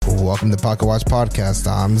Welcome to Pocket Watch Podcast.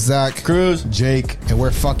 I'm Zach, Cruz, Jake, and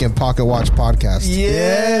we're fucking Pocket Watch Podcast.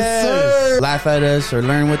 Yes, sir. Laugh at us or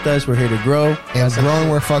learn with us. We're here to grow. And growing,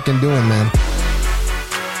 we're fucking doing, man.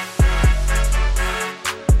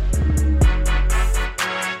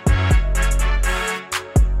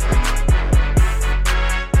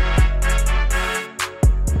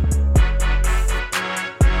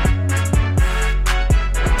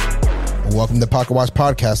 Welcome to Pocket Watch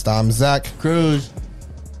Podcast. I'm Zach. Cruz.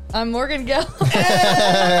 I'm Morgan Gallo.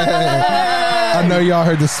 I know y'all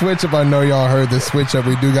heard the switch up.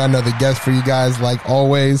 We do got another guest for you guys, like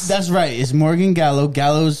always. That's right. It's Morgan Gallo.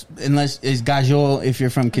 Gallo's, unless it's Gallo if you're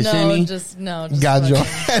from Kissimmee. Just Gallo.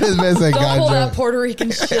 This man said Don't pull Gallo. that Puerto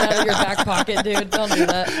Rican shit out of your back pocket, dude. Don't do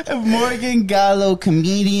that. Morgan Gallo,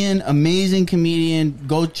 comedian, amazing comedian.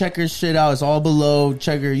 Go check her shit out. It's all below.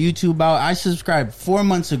 Check her YouTube out. I subscribed 4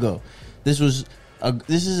 months ago. This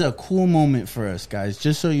is a cool moment for us, guys.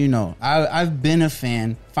 Just so you know, I've been a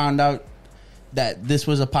fan. Found out that this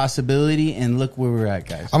was a possibility, and look where we're at,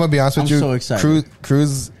 guys. I'm gonna be honest with you. I'm so excited.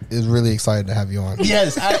 Cruz is really excited to have you on.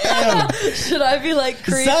 Yes, I am. Should I be like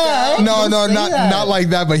creeped Zach. out? No, not like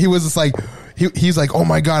that. But he was just like. He's like, oh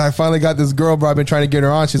my God, I finally got this girl, bro. I've been trying to get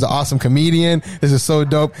her on. She's an awesome comedian. This is so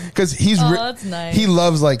dope. Because that's nice. He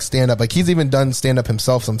loves like stand up. Like he's even done stand up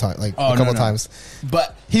himself sometimes, like a couple times.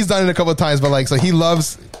 But he's done it a couple of times. But like, so he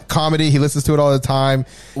loves comedy. He listens to it all the time.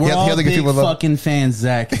 We're all big fucking fans,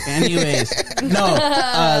 Zach. Anyways,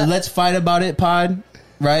 let's fight about it, pod.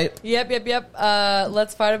 Right? Yep.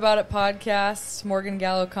 Let's Fight About It podcast. Morgan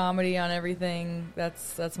Gallo comedy on everything.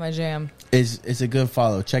 That's my jam. It's a good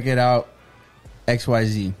follow. Check it out.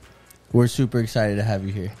 XYZ. We're super excited to have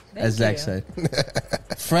you here. Thank as Zach you. said.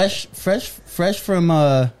 fresh from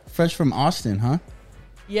Austin, huh?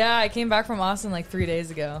 Yeah, I came back from Austin like 3 days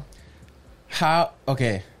ago.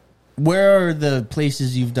 Okay. Where are the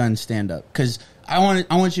places you've done stand up? Cuz I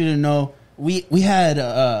want you to know we had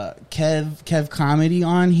Kev Comedy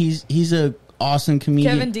on. He's a awesome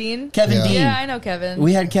comedian. Kevin Dean? Dean. Yeah, I know Kevin.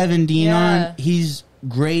 We had Kevin Dean Yeah. on. He's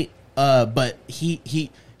great, but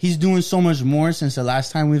he's doing so much more since the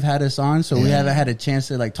last time we've had us on, so we haven't had a chance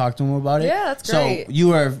to like talk to him about it. Yeah, that's great. So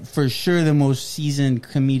you are for sure the most seasoned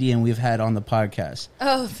comedian we've had on the podcast.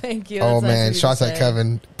 Oh, thank you. Oh That's nice man, of you shots to at say.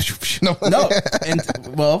 Kevin. No, and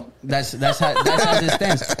well, that's how it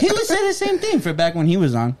stands. He would say the same thing for back when he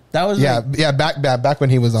was on. That was back when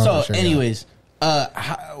he was on. So, for sure, anyways,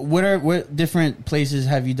 what different places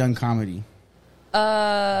have you done comedy?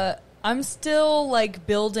 I'm still like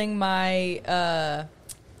building my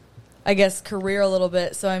I guess career a little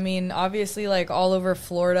bit. So I mean, obviously like all over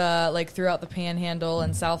Florida, like throughout the Panhandle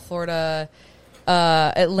and South Florida,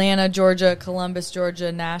 Atlanta, Georgia, Columbus,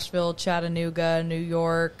 Georgia, Nashville, Chattanooga, New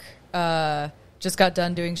York. Just got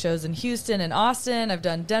done doing shows in Houston and Austin. I've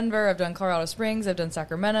done Denver. I've done Colorado Springs. I've done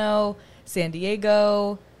Sacramento, San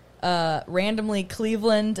Diego, randomly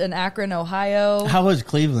Cleveland and Akron, Ohio. How was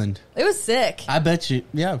Cleveland? It was sick. I bet you,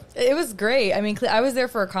 yeah. It was great. I mean, I was there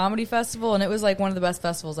for a comedy festival, and it was like one of the best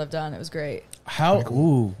festivals I've done. It was great.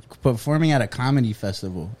 Performing at a comedy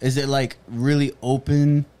festival. Is it like really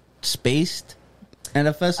open spaced at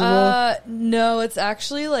a festival? No, it's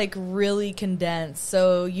actually like really condensed.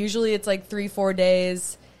 So usually it's like 3-4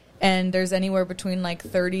 days, and there's anywhere between like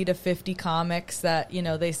 30 to 50 comics that, you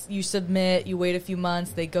know, you submit, you wait a few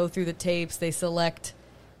months, they go through the tapes, they select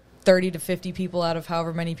 30 to 50 people out of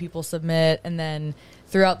however many people submit, and then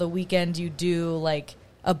throughout the weekend you do like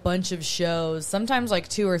a bunch of shows, sometimes like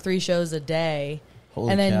 2 or 3 shows a day.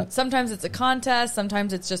 Holy and then cap. sometimes it's a contest,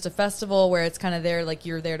 sometimes it's just a festival where it's kind of there, like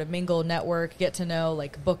you're there to mingle, network, get to know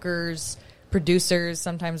like bookers, producers.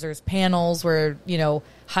 Sometimes there's panels where, you know,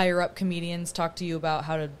 higher up comedians talk to you about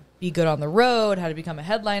how to be good on the road, how to become a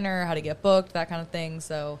headliner, how to get booked, that kind of thing.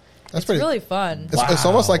 So it's really fun. It's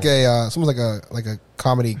almost like a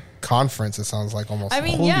comedy conference. It sounds like almost. I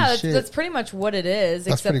mean, Holy yeah, shit. that's pretty much what it is,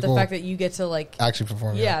 That's except pretty the cool. fact that you get to like actually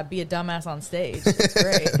perform. be a dumbass on stage. It's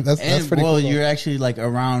great. That's pretty cool. You're actually like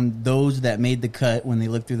around those that made the cut when they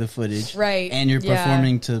look through the footage, Right, And you're yeah.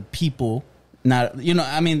 performing to people. Not, you know,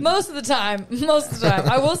 I mean, Most of the time.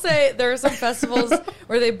 I will say there are some festivals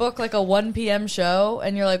where they book like a 1 p.m. show,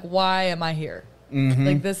 and you're like, why am I here? Mm-hmm.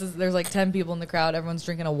 Like there's like 10 people in the crowd. Everyone's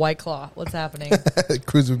drinking a White Claw. What's happening?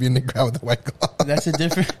 Cruz would be in the crowd with a White Claw. that's a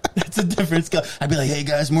different skill. I'd be like, hey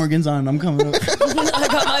guys, Morgan's on. I'm coming up. I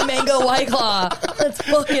got my mango White Claw. Let's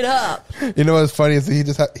book it up. You know what's funny is he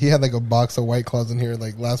had like a box of White Claws in here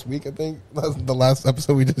like last week. I think that's the last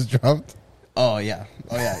episode we just dropped. Oh yeah,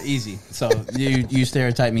 easy. So you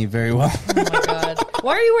stereotype me very well. Oh my god,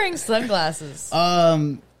 why are you wearing sunglasses?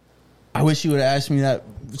 I wish you would have asked me that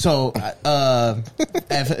So,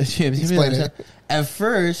 Explain it. at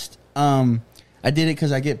first, I did it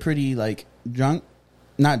because I get pretty like drunk.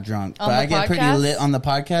 Not drunk, On but the I get pretty podcast? lit on the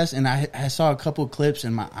podcast, and I saw a couple clips,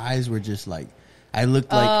 and my eyes were just like, I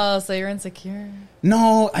looked like, Oh, so you're insecure.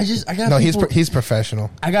 no, I got No, people, he's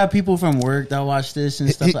professional. I got people from work that watch this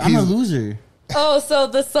and stuff. I'm a he's- loser. Oh, so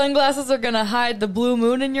the sunglasses are gonna hide the blue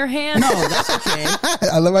moon in your hand? No, that's okay.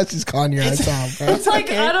 I love how she's calling your ass out, bro. It's like,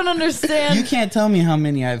 I don't understand. You can't tell me how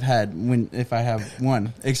many I've had if I have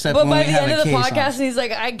one, except But when by we the have end a of the case podcast, and he's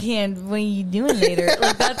like, I can't. What are you doing later?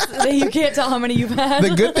 Like that's you can't tell how many you've had.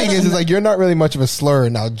 The good thing is like you're not really much of a slur.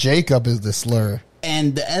 Now Jacob is the slur.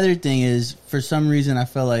 And the other thing is, for some reason, I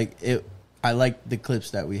felt like I liked the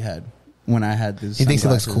clips that we had when I had this. He thinks he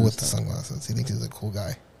looks cool with the sunglasses. He thinks he's a cool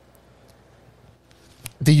guy.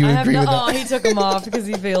 Do you agree with Oh, that? he took them off because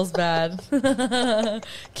he feels bad.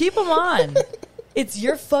 Keep them on. It's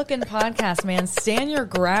your fucking podcast, man. Stand your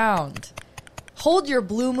ground. Hold your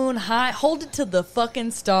blue moon high. Hold it to the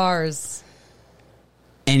fucking stars.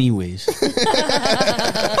 Anyways,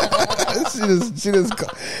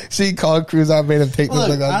 she called Cruz out, made him take look,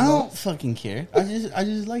 the sunglasses I off. don't fucking care. I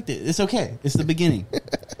just liked it. It's okay. It's the beginning.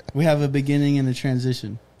 We have a beginning and a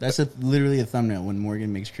transition. That's literally a thumbnail when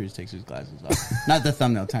Morgan makes Cruz takes his glasses off. Not the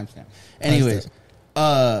thumbnail, timestamp. Anyways,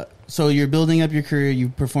 so you're building up your career. You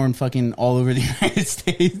performed fucking all over the United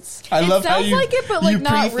States. I love how Sounds you like it, but like you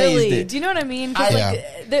not prephased really. it. Do you know what I mean? 'Cause, Yeah.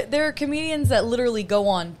 like there are comedians that literally go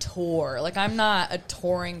on tour. Like I'm not a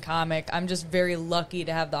touring comic. I'm just very lucky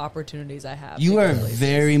to have the opportunities I have. You to are go places.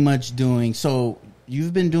 very much doing. So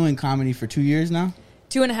you've been doing comedy for 2 years now.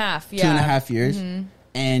 2.5. Yeah, Mm-hmm. 2.5 years,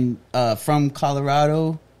 and from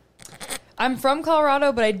Colorado. I'm from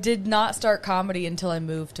Colorado, but I did not start comedy until I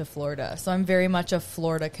moved to Florida. So I'm very much a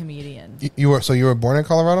Florida comedian. You were born in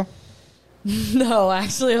Colorado? No,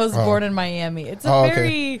 actually, I was Oh. born in Miami. It's a Okay.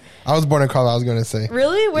 very I was born in Colorado. I was going to say.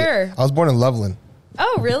 really where? I was born in Loveland.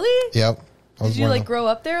 Oh, really? Yep. I was Did you born like in- grow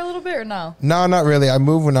up there a little bit or no? No, not really. I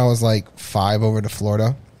moved when I was like 5 over to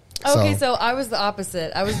Florida. Okay, so I was the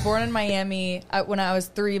opposite. I was born in Miami. When I was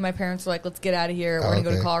 3, my parents were like, let's get out of here. We're going to go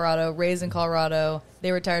to Okay. Colorado. Raised in Colorado.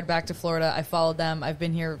 They retired back to Florida. I followed them. I've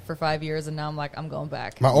been here for 5 years, and now I'm like, I'm going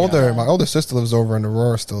back. My older sister lives over in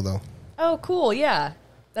Aurora still though. Oh, cool. Yeah.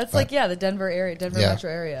 That's like, the Denver area, Denver Yeah.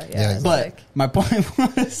 metro area. Yeah, Yeah. it's But like- my point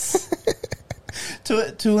was,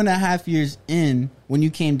 2.5 years in, when you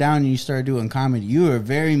came down and you started doing comedy, you were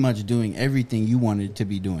very much doing everything you wanted to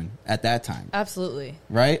be doing at that time, absolutely.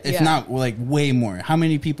 right? If Yeah. not, like way more. How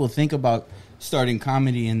many people think about starting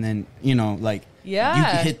comedy and then like Yeah.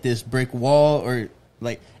 you hit this brick wall, or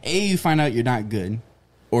like you find out you're not good,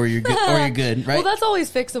 or you're good, or you're good, right? Well, that's always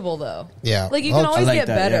fixable, though. Yeah. Like, you Well, can always I like get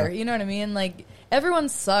that, better. yeah. You know what I mean? Like, everyone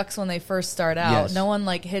sucks when they first start out. Yes. No one,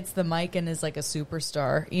 like, hits the mic and is, like, a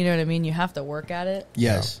superstar. You know what I mean? You have to work at it.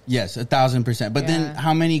 Yes, 1,000%. But Yeah. then,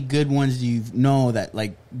 how many good ones do you know that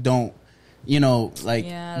like don't, like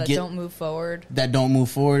Yeah, that get- don't move forward. that don't move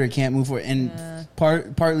forward or can't move forward, and Yeah.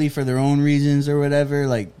 partly for their own reasons or whatever,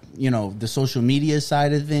 like the social media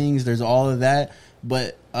side of things. There's all of that,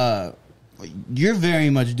 but you're very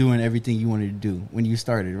much doing everything you wanted to do when you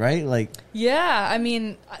started, right? Like, Yeah, I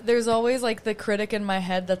mean, there's always, like, the critic in my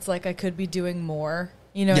head that's like, I could be doing more.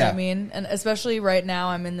 You know Yeah. what I mean? And especially right now,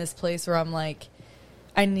 I'm in this place where I'm like,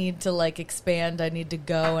 I need to, like, expand. I need to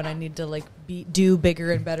go, and I need to, like, do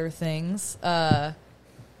bigger and better things. But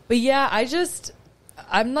yeah,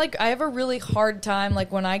 I'm like, I have a really hard time.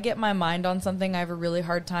 Like, when I get my mind on something, I have a really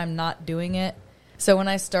hard time not doing it. So when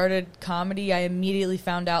I started comedy, I immediately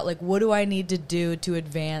found out, like, what do I need to do to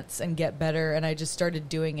advance and get better? And I just started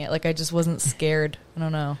doing it. Like, I just wasn't scared. I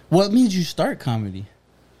don't know. what made you start comedy?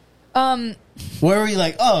 Um, Where were you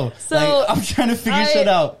like, oh, So, like, I'm trying to figure shit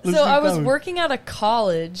out. Let's So do I was comedy. working out of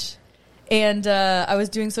college, and I was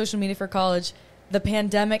doing social media for college. The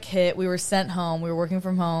pandemic hit. We were sent home. We were working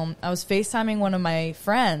from home. I was FaceTiming one of my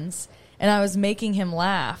friends, and I was making him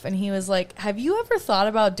laugh. And he was like, have you ever thought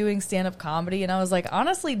about doing stand-up comedy? And I was like,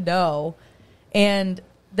 honestly, no. And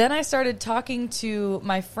then I started talking to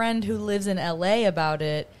my friend who lives in LA about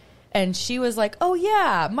it, and she was like, oh,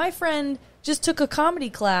 yeah, my friend just took a comedy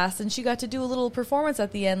class and she got to do a little performance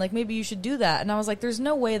at the end. Like, maybe you should do that. And I was like, there's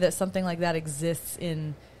no way that something like that exists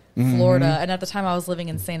in Florida. And at the time I was living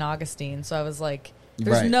in St. Augustine. So I was like,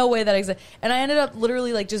 there's Right. no way that exists. And I ended up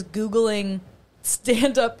literally like just Googling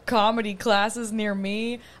stand-up comedy classes near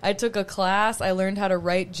me. I took a class. I learned how to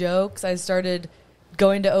write jokes. I started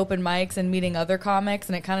going to open mics and meeting other comics,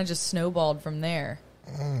 and it kind of just snowballed from there.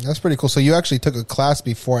 That's pretty cool. So you actually took a class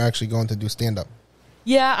before actually going to do stand up.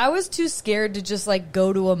 Yeah, I was too scared to just like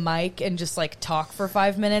go to a mic and just like talk for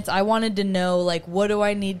 5 minutes. I wanted to know like what do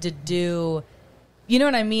I need to do? You know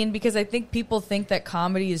what I mean? Because I think people think that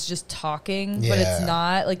comedy is just talking, but it's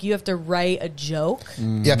not. Like you have to write a joke.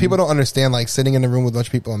 Yeah, people don't understand like sitting in a room with a bunch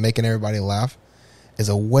of people and making everybody laugh is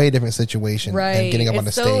a way different situation than getting up on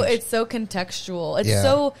the stage. It's so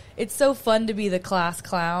contextual. It's so fun to be the class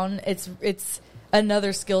clown. It's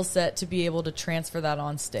another skill set to be able to transfer that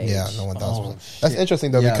on stage. Yeah, no one does. That's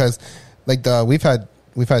interesting though because like we've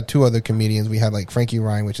had two other comedians. We had like Frankie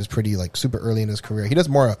Ryan, which is pretty like super early in his career. He does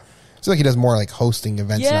more. It's like he does more like hosting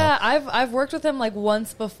events. Yeah, now. I've worked with him like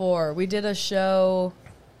once before. We did a show.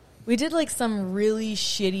 We did like some really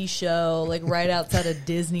shitty show, like right outside of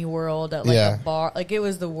Disney World at like a bar. Like it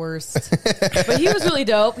was the worst, but he was really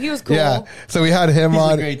dope. He was cool. Yeah, so we had him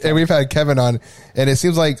on, and we've had Kevin on, and it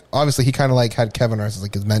seems like obviously he kind of like had Kevin as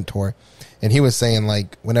like his mentor, and he was saying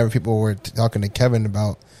like whenever people were talking to Kevin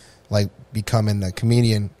about like becoming a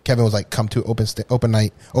comedian, Kevin was like, come to open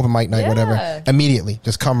mic night, whatever, immediately,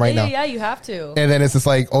 just come now. Yeah, you have to. And then it's just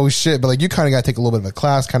like, oh shit, but like you kind of got to take a little bit of a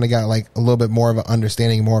class, kind of got like a little bit more of an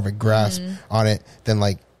understanding, more of a grasp on it than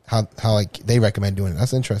like how like they recommend doing it.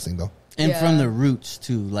 That's interesting though. And from the roots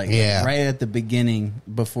too, like right at the beginning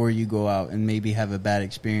before you go out and maybe have a bad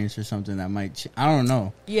experience or something that might, I don't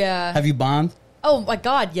know. Yeah. Have you bombed? Oh my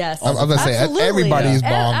God, yes. I was gonna say everybody's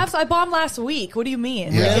bombed. I bombed last week. What do you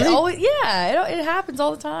mean? Yeah. Really? It happens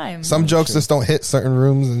all the time. Some jokes just don't hit certain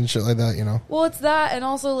rooms and shit like that, you know. Well, it's that, and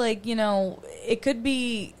also like it could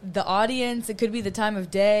be the audience, it could be the time of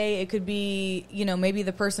day, it could be maybe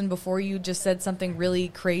the person before you just said something really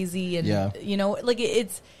crazy, and like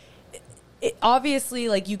it's obviously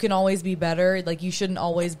like you can always be better. Like you shouldn't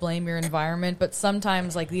always blame your environment, but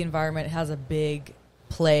sometimes like the environment has a big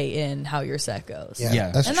play in how your set goes.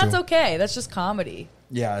 That's okay. That's just comedy.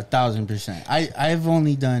 Yeah, 1,000%. I've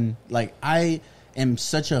only done like I am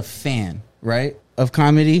such a fan, right, of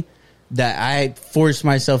comedy that I forced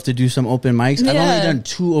myself to do some open mics. I've only done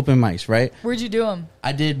 2 open mics, right? Where'd you do them?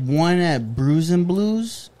 I did one at Brews and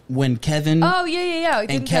Blues when Kevin. Oh yeah.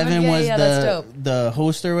 And Kevin was the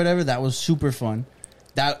host or whatever. That was super fun.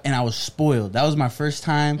 And I was spoiled. That was my first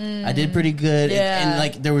time. I did pretty good. And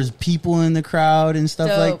like there was people in the crowd and stuff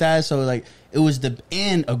like that. So like it was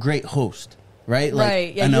a great host, right? Like,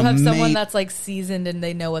 right. Yeah, you have someone that's like seasoned and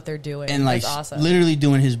they know what they're doing. And like that's awesome. Literally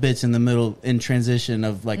doing his bits in the middle in transition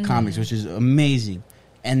of like comics, which is amazing.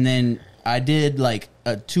 And then I did like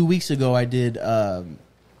 2 weeks ago I did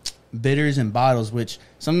Bitters and Bottles, which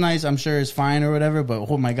some nights I'm sure is fine or whatever, but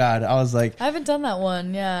oh my God, I was like, I haven't done that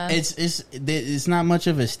one. Yeah, it's not much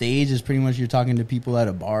of a stage. It's pretty much you're talking to people at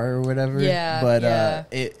a bar or whatever. Yeah, but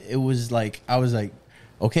it was like I was like,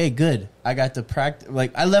 okay, good. I got to practice.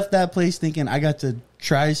 Like I left that place thinking I got to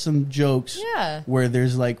try some jokes. Yeah, where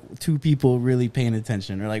there's like 2 people really paying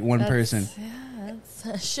attention or like one person. Yeah.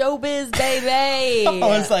 Showbiz, baby.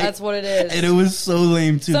 Like, that's what it is, and it was so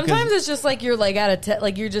lame too. Sometimes it's just like you're like at a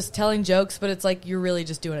like you're just telling jokes, but it's like you're really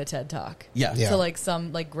just doing a TED talk. Yeah. To like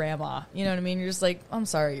some like grandma. You know what I mean? You're just like, I'm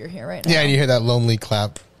sorry, you're here right now. Yeah, and you hear that lonely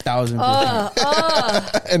clap.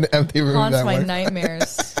 1,000%. An empty room. Haunts my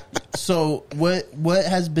nightmares. So what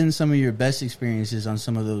has been some of your best experiences on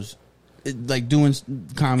some of those, like doing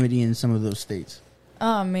comedy in some of those states?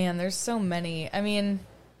 Oh man, there's so many. I mean,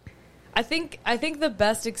 I think the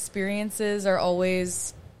best experiences are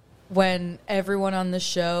always when everyone on the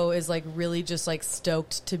show is like really just like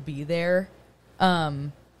stoked to be there.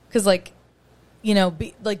 'Cause like,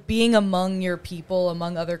 being among your people,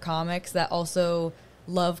 among other comics that also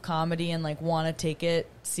love comedy and like want to take it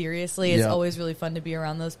seriously. It's always really fun to be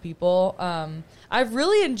around those people. I've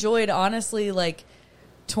really enjoyed honestly like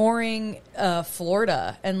touring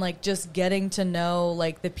Florida and like just getting to know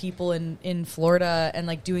like the people in Florida and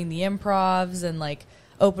like doing the improvs and like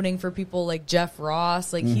opening for people like Jeff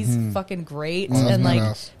Ross. Like he's fucking great. And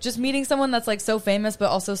like just meeting someone that's like so famous but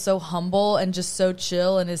also so humble and just so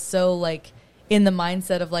chill and is so like in the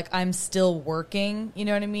mindset of like I'm still working, you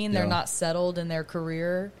know what I mean? They're not settled in their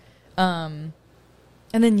career.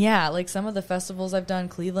 And then, like some of the festivals I've done,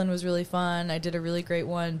 Cleveland was really fun. I did a really great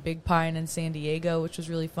one, Big Pine in San Diego, which was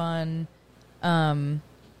really fun.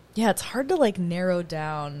 It's hard to like narrow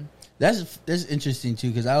down. That's interesting too,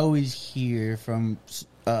 because I always hear from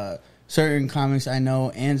certain comics I know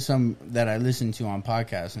and some that I listen to on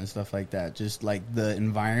podcasts and stuff like that. Just like the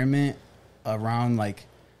environment around like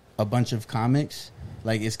a bunch of comics,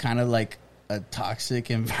 like it's kind of like a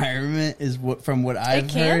toxic environment is from what I've heard.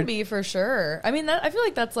 It can be for sure. I mean, I feel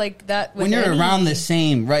like that's like that with when you're around the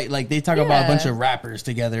same, right? Like they talk about a bunch of rappers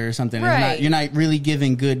together or something. Right. You're not really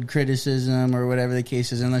giving good criticism or whatever the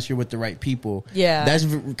case is unless you're with the right people. Yeah. That's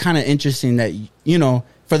kind of interesting that,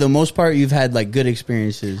 for the most part, you've had like good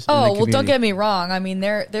experiences. Oh, well, don't get me wrong. I mean,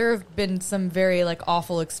 there have been some very like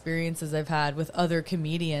awful experiences I've had with other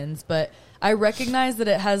comedians, but I recognize that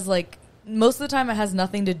it has like most of the time it has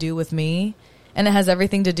nothing to do with me, and it has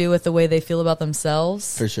everything to do with the way they feel about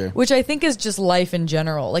themselves. For sure. Which I think is just life in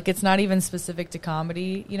general. Like it's not even specific to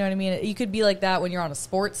comedy. You know what I mean? You could be like that when you're on a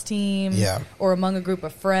sports team, or among a group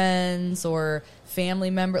of friends or family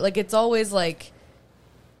member. Like it's always like.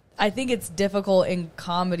 I think it's difficult in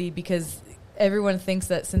comedy because everyone thinks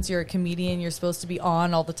that since you're a comedian, you're supposed to be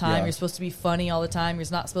on all the time. Yeah. You're supposed to be funny all the time. You're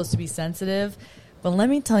not supposed to be sensitive. But let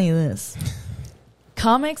me tell you this.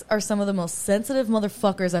 Comics are some of the most sensitive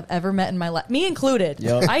motherfuckers I've ever met in my life. Me included.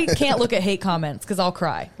 Yep. I can't look at hate comments because I'll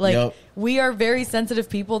cry. Like, we are very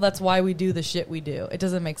sensitive people. That's why we do the shit we do. It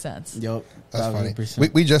doesn't make sense. Yep. That's 100%. funny.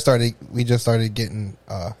 We just started getting...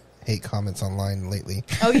 hate comments online lately.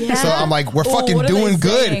 Oh yeah. So I'm like, we're fucking doing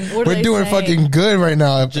good. We're doing fucking good right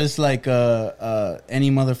now. Just like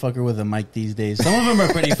any motherfucker with a mic these days. Some of them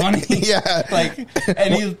are pretty funny. Yeah. Like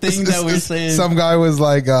anything that we're saying. Some guy was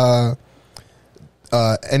like,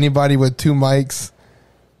 anybody with two mics,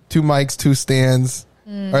 two stands,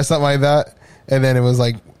 or something like that. And then it was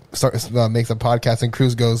like, makes a podcast and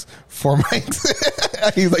Cruz goes 4 mics.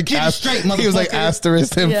 He's like, he was like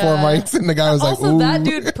asterisk him 4 mics, and the guy was also, like, ooh. That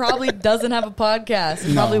dude probably doesn't have a podcast.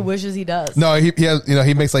 He probably wishes he does. No, he has,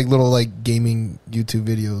 he makes like little like gaming YouTube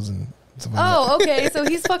videos and stuff like that. Okay, so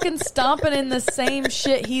he's fucking stomping in the same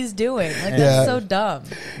shit he's doing. Like that's so dumb.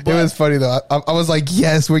 It was funny though. I was like,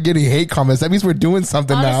 yes, we're getting hate comments. That means we're doing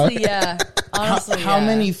something honestly, now. Yeah. Honestly, how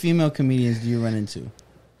many female comedians do you run into?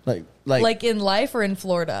 Like in life or in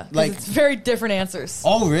Florida? Like it's very different answers.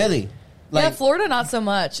 Oh, really? Like, Florida, not so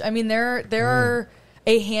much. I mean, there are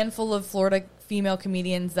a handful of Florida female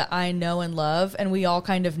comedians that I know and love, and we all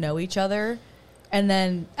kind of know each other. And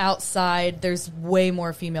then outside, there's way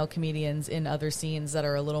more female comedians in other scenes that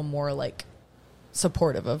are a little more like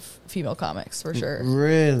supportive of female comics for sure.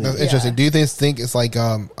 Really? That's interesting. Do you guys think it's like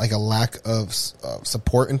a lack of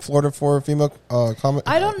support in Florida for female comic?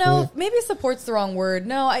 I don't know. Maybe support's the wrong word.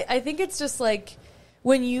 No, I think it's just like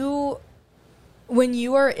when you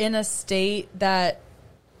are in a state that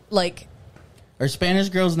like are Spanish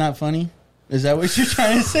girls not funny? Is that what you're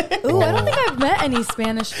trying to say? Ooh, I don't think I've met any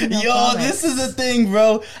Spanish female comics. This is the thing,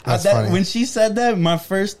 bro. Funny. When she said that, my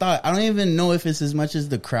first thought, I don't even know if it's as much as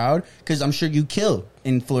the crowd, because I'm sure you kill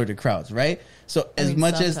in Florida crowds, right? So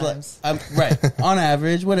sometimes. right, on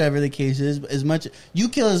average, whatever the case is, you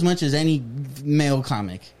kill as much as any male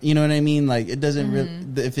comic. You know what I mean? Like, it doesn't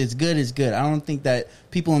really, if it's good, it's good. I don't think that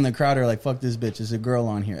people in the crowd are like, fuck this bitch, there's a girl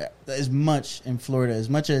on here. As much in Florida, as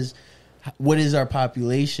much as what is our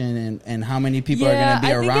population and how many people are going to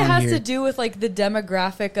be around here. I think it has to do with like the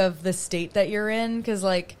demographic of the state that you're in, because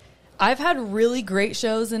like I've had really great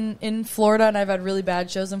shows in Florida and I've had really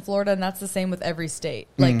bad shows in Florida, and that's the same with every state.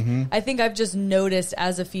 Like I think I've just noticed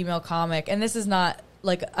as a female comic, and this is not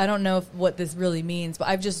like, I don't know what this really means, but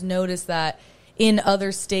I've just noticed that in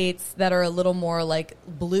other states that are a little more like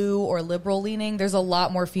blue or liberal leaning, there's a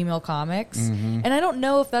lot more female comics. And I don't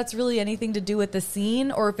know if that's really anything to do with the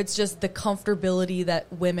scene or if it's just the comfortability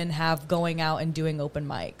that women have going out and doing open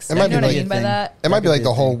mics. You know what I mean by that? It might be like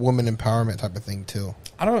the whole woman empowerment type of thing too.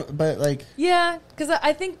 I don't, but like, yeah, because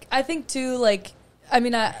I think too, like, I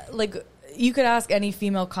mean, like you could ask any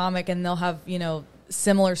female comic and they'll have,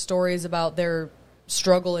 similar stories about their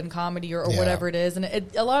struggle in comedy or whatever it is, and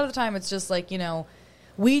a lot of the time it's just like,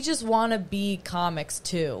 we just want to be comics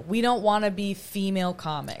too. We don't want to be female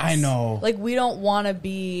comics. I know, like we don't want to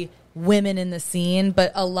be women in the scene,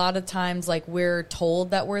 but a lot of times like we're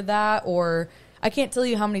told that we're that, or I can't tell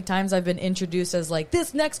you how many times I've been introduced as like,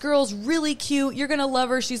 this next girl's really cute, you're gonna love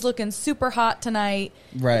her, she's looking super hot tonight,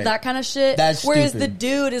 right? That kind of shit. Whereas stupid. The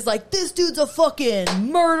dude is like, this dude's a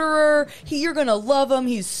fucking murderer, you're gonna love him,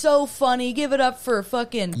 he's so funny, give it up for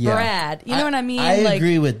fucking Brad. You know what I mean? I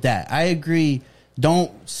agree with that. I agree.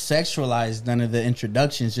 Don't sexualize none of the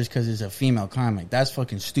introductions just because it's a female comic. That's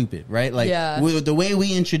fucking stupid, right? Like, the way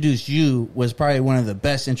we introduced you was probably one of the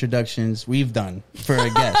best introductions we've done for a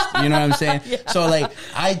guest. You know what I'm saying? So, like,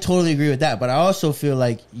 I totally agree with that. But I also feel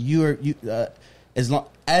like as long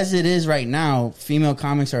as it is right now, female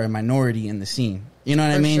comics are a minority in the scene. You know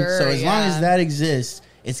what I mean? Sure, so as long as that exists,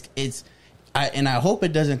 I hope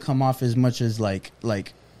it doesn't come off as much as like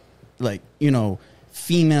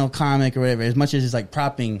female comic or whatever, as much as it's like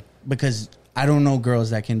propping, because I don't know girls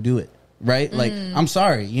that can do it, right? Like, I'm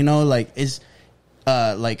sorry, you know, like, it's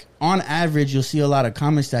like on average you'll see a lot of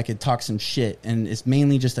comics that could talk some shit, and it's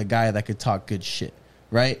mainly just a guy that could talk good shit,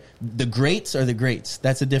 right? The greats are the greats.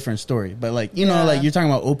 That's a different story. But like, you know, like you're talking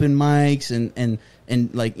about open mics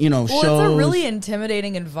and like, you know, shows. It's a really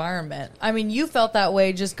intimidating environment. I mean, you felt that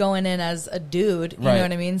way just going in as a dude, you know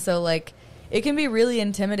what I mean? So like, it can be really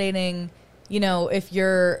intimidating, you know, if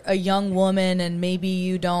you're a young woman and maybe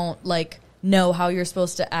you don't like know how you're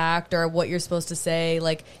supposed to act or what you're supposed to say.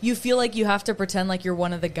 Like, you feel like you have to pretend like you're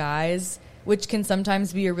one of the guys, which can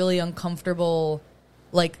sometimes be a really uncomfortable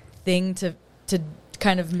like thing to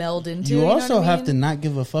kind of meld into. You also have to not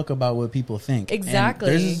give a fuck about what people think. Exactly.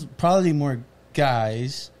 And there's probably more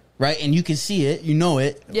guys, right? And you can see it, you know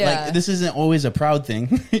it. Yeah. Like, this isn't always a proud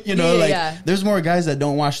thing. You know, there's more guys that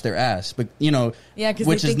don't wash their ass, but you know, because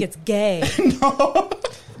they think it's gay. No.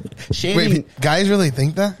 Shaving. Wait, guys really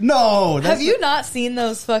think that? No. Have you not seen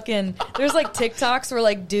those fucking... There's like TikToks where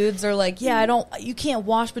like dudes are like, yeah, you can't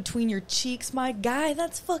wash between your cheeks, my guy.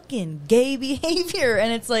 That's fucking gay behavior.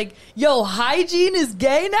 And it's like, yo, hygiene is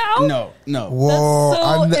gay now? No.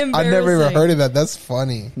 Whoa. That's so I've never even heard of that. That's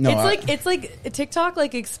funny. No, it's like TikTok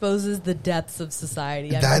like exposes the depths of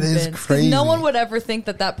society. That is crazy. No one would ever think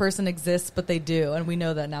that person exists, but they do. And we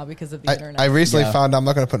know that now because of the internet. I recently found out, I'm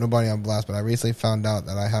not going to put nobody on blast, but I recently found out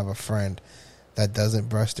that I have a friend that doesn't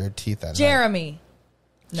brush their teeth at Jeremy.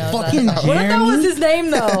 night. No, fucking what if that was his name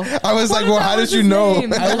though? I was like, well, how did you know?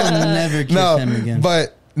 I will never kiss him again.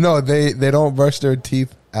 But no, they don't brush their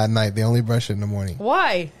teeth at night. They only brush it in the morning.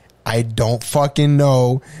 Why? I don't fucking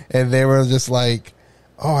know. And they were just like,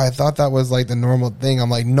 oh, I thought that was like the normal thing.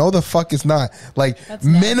 I'm like, no, the fuck it's not. Like, That's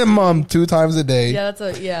minimum 2 times a day. Yeah,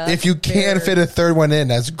 that's if you can fit a third one in,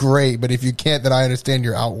 that's great. But if you can't, then I understand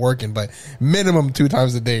you're out working. But minimum 2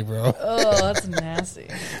 times a day, bro. Oh, that's nasty.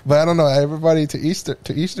 But I don't know. Everybody to each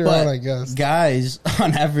their own, I guess. Guys,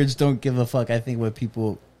 on average, don't give a fuck. I think what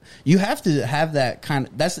people... You have to have that kind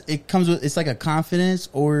of... It comes with... It's like a confidence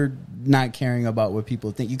or not caring about what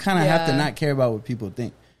people think. You kind of have to not care about what people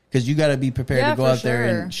think. Because you got to be prepared to go out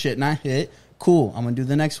there and shit not hit. Cool, I'm going to do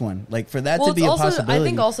the next one. Like, for that to be a possibility. I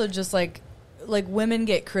think also just like women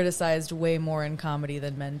get criticized way more in comedy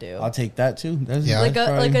than men do. I'll take that too. Like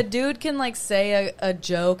a dude can like say a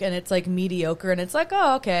joke and it's like mediocre and it's like,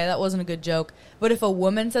 oh, okay, that wasn't a good joke. But if a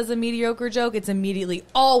woman says a mediocre joke, it's immediately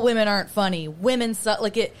all women aren't funny. Women suck.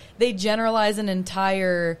 Like they generalize an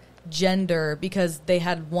entire gender because they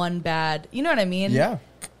had one bad. You know what I mean? Yeah,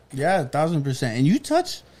 1,000%. And you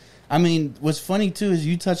touch. I mean, what's funny too is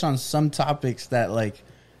you touch on some topics that like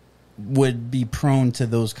would be prone to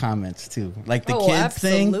those comments too, like the kids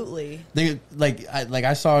thing. Absolutely. They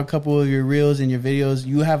I saw a couple of your reels and your videos.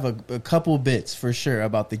 You have a couple bits for sure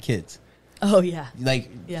about the kids. Oh yeah. Like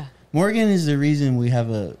yeah. Morgan is the reason we have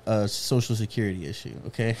a social security issue.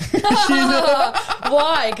 Okay.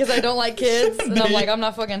 Why? Because I don't like kids, and I'm like, I'm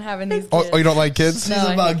not fucking having these kids. Oh, you don't like kids? She's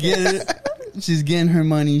about getting. She's getting her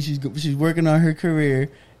money. She's working on her career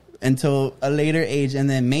until a later age, and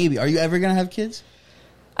then maybe. Are you ever gonna have kids?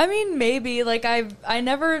 I mean, maybe. Like I've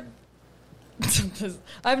never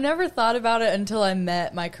thought about it until I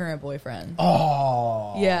met my current boyfriend.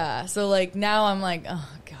 Oh, yeah. So like now I'm like, oh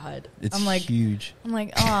god, I'm like huge. I'm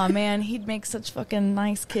like, oh man, he'd make such fucking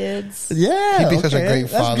nice kids. Yeah, he'd be such a great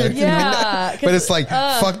father. Yeah, but it's like,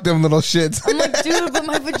 fuck them little shits. I'm like, dude, but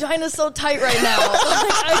my vagina's so tight right now.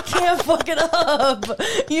 Like, I can't fuck it up.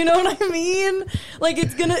 You know what I mean? Like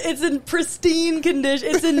it's in pristine condition.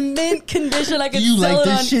 It's in mint condition. I could sell it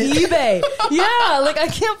on eBay. Yeah, like I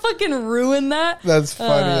can't fucking ruin that. That's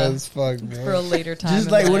funny as fuck, man. For a later time. Just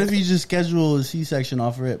like, what if you just schedule a C-section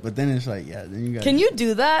off of it? But then it's like, yeah, then you got. Can you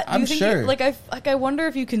do that? I'm sure. I wonder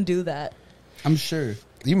if you can do that. I'm sure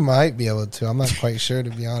you might be able to. I'm not quite sure, to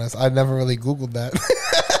be honest. I never really Googled that.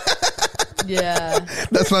 Yeah,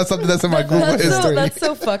 that's not something that's in my Google history. That's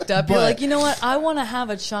so fucked up. You're like, you know what? I want to have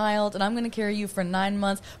a child, and I'm going to carry you for 9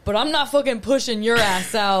 months, but I'm not fucking pushing your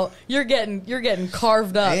ass out. You're getting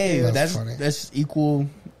carved up. Hey, dude. that's equal.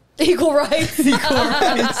 Equal rights. Equal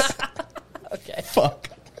rights. Okay. Fuck.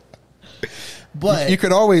 But you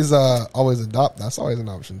could always adopt. That's always an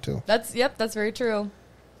option too. That's very true.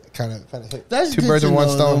 Kind of hit that's 2 birds with 1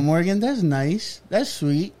 stone. Morgan, that's nice. That's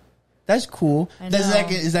sweet. That's cool.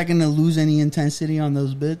 Is that going to lose any intensity on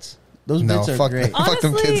those bits? Those bits are great.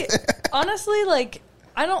 Honestly, like,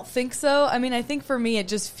 I don't think so. I mean, I think for me, it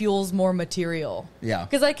just fuels more material. Yeah.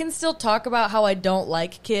 Because I can still talk about how I don't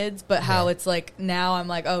like kids, but how it's like now I'm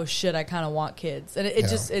like, oh shit, I kind of want kids, and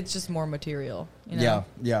it's just more material. You know?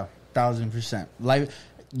 Yeah, 1,000%. Like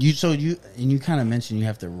you kind of mentioned you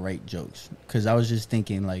have to write jokes, because I was just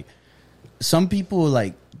thinking like, some people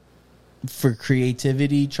like for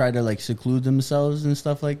creativity try to like seclude themselves and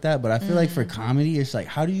stuff like that, but I feel like for comedy it's like,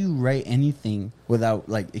 how do you write anything without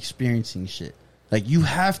like experiencing shit? Like you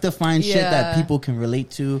have to find shit that people can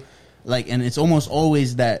relate to, like, and it's almost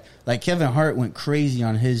always that, like, Kevin Hart went crazy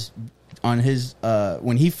on his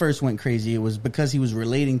when he first went crazy, it was because he was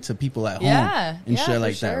relating to people at home and shit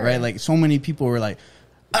like that, right? Like so many people were like,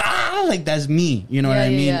 like that's me, you know what I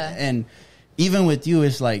mean? And even with you,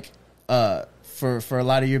 it's like for a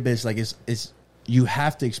lot of your bits, like it's you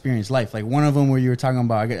have to experience life. Like one of them where you were talking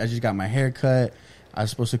about, I just got my hair cut. I was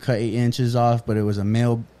supposed to cut 8 inches off, but it was a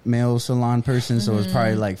male salon person, so it was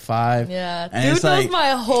probably like 5. Yeah, and dude it's knows like,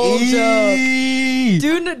 my whole joke.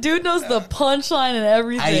 Dude knows the punchline and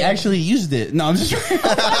everything. I actually used it. No, I'm just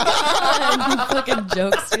fucking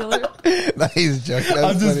joke stealer. He's joking.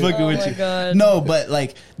 I'm just fucking with you. God. No, but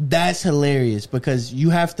like that's hilarious because you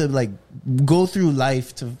have to like go through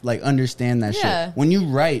life to like understand that shit. When you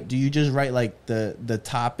write, do you just write like the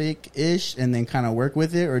topic ish and then kind of work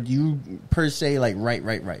with it, or do you per se like write?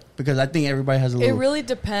 Because I think everybody has a little. It really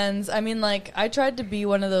depends. I mean, like I tried to be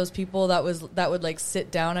one of those people that would like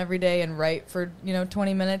sit down every day and write for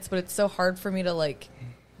 20 minutes, but it's so hard for me to like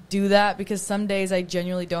do that because some days I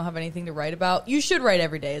genuinely don't have anything to write about. You should write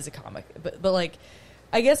every day as a comic, but like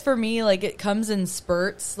I guess for me, like it comes in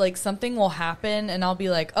spurts. Like something will happen and I'll be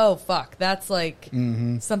like, oh fuck, that's like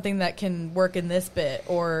something that can work in this bit.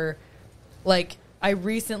 Or like I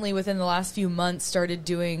recently within the last few months started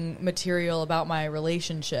doing material about my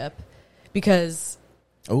relationship because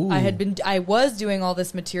I was doing all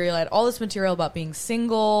this material. I had all this material about being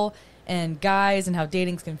single and guys and how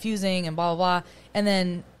dating's confusing and blah, blah, blah. And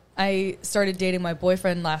then I started dating my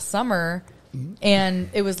boyfriend last summer, and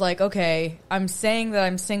it was like, okay, I'm saying that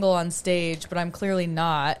I'm single on stage, but I'm clearly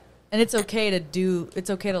not. And it's okay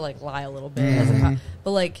to like lie a little bit.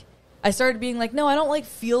 But like, I started being like, no, I don't like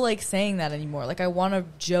feel like saying that anymore. Like I want to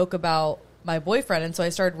joke about my boyfriend. And so I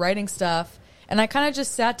started writing stuff, and I kind of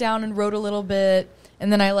just sat down and wrote a little bit.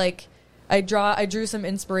 And then I drew some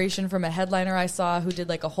inspiration from a headliner I saw who did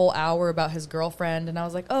like a whole hour about his girlfriend. And I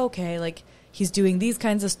was like, oh, okay, like he's doing these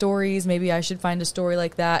kinds of stories. Maybe I should find a story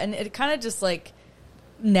like that. And it kind of just like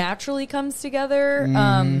naturally comes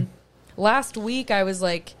together. Last week I was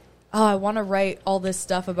like, oh, I want to write all this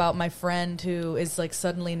stuff about my friend who is like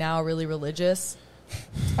suddenly now really religious.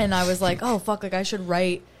 And I was like, oh, fuck, like I should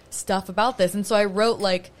write stuff about this. And so I wrote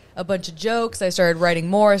like a bunch of jokes. I started writing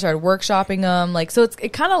more. I started workshopping them. Like, so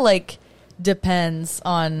it kind of like depends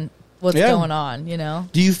on what's going on, you know?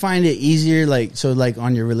 Do you find it easier, like, so like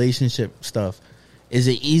on your relationship stuff, is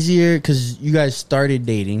it easier because you guys started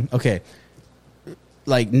dating? Okay.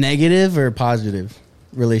 Like negative or positive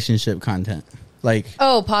relationship content? Like,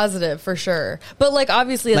 oh, positive for sure, but like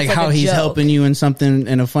obviously, it's like how a he's joke. Helping you in something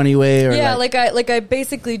in a funny way, or like I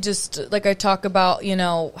basically just like I talk about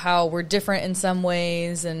how we're different in some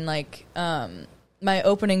ways, and like my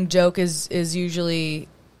opening joke is usually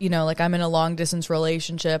like I'm in a long distance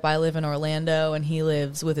relationship. I live in Orlando and he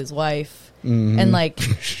lives with his wife, and like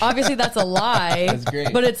obviously that's a lie, that's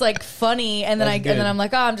great. But it's like funny, and then and then I'm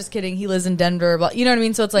like, oh, I'm just kidding. He lives in Denver, but you know what I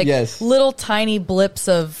mean. So it's like little tiny blips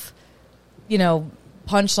of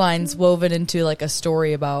punchlines woven into like a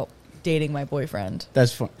story about dating my boyfriend.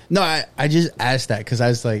 That's fun. No, I just asked that because I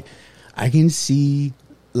was like, I can see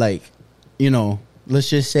like, let's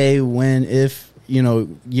just say if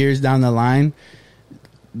years down the line,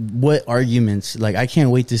 what arguments, like I can't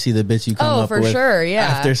wait to see the bits you come up with. Oh, for sure, yeah.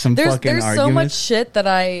 After some fucking arguments. There's so much shit that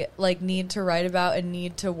I like need to write about and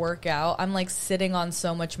need to work out. I'm like sitting on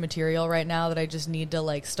so much material right now that I just need to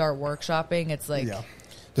like start workshopping. It's like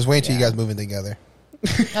just wait till you guys move in together.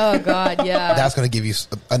 Oh God, yeah. That's going to give you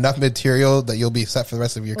enough material that you'll be set for the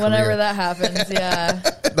rest of your career. Whenever that happens, yeah.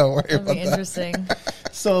 Don't worry about that. Interesting.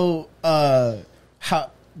 So,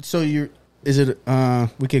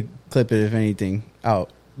 we could clip it if anything out.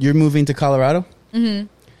 You're moving to Colorado? Mm-hmm.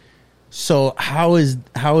 So how is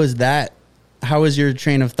that? How is your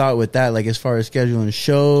train of thought with that? Like as far as scheduling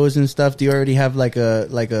shows and stuff, do you already have like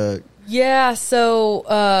a? Yeah.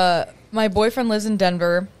 So my boyfriend lives in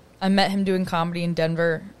Denver. I met him doing comedy in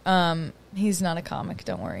Denver. He's not a comic.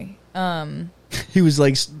 Don't worry. He was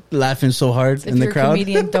like laughing so hard in the crowd. If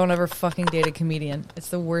you're a comedian, don't ever fucking date a comedian. It's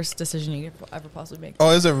the worst decision you could ever possibly make.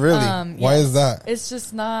 Oh, is it really? Why is that? It's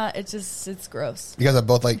just not. It's gross. You guys are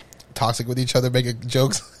both like toxic with each other, making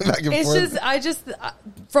jokes back and forth.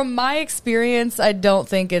 From my experience, I don't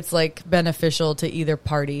think it's like beneficial to either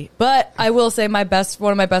party. But I will say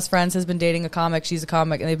one of my best friends has been dating a comic. She's a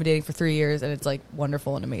comic, and they've been dating for 3 years, and it's like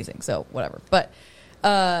wonderful and amazing. So whatever. But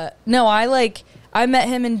no, I met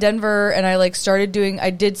him in Denver, and I like I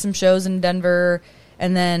did some shows in Denver,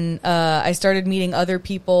 and then I started meeting other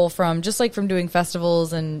people from doing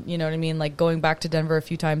festivals, and you know what I mean, like going back to Denver a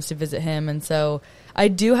few times to visit him. And so I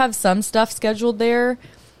do have some stuff scheduled there,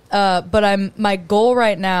 but my goal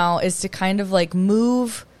right now is to kind of like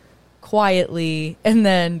move quietly and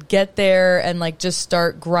then get there and like just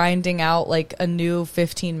start grinding out like a new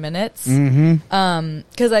 15 minutes.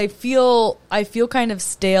 Because I feel kind of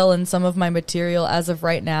stale in some of my material as of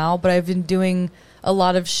right now, but I've been doing a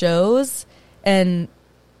lot of shows, and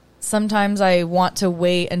sometimes I want to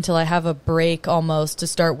wait until I have a break almost to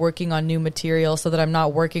start working on new material, so that I'm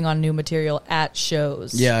not working on new material at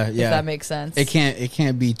shows. Yeah. If that makes sense. It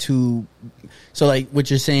can't be too. So like what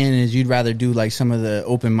you're saying is you'd rather do like some of the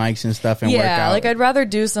open mics and stuff and work out. Like I'd rather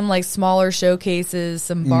do some like smaller showcases,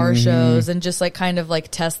 some bar shows, and just like kind of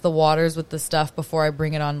like test the waters with the stuff before I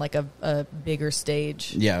bring it on like a bigger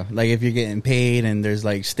stage. Yeah, like if you're getting paid and there's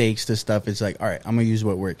like stakes to stuff, it's like, all right, I'm gonna use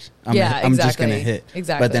what works. I'm just gonna hit.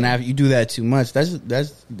 Exactly. But then after you do that too much,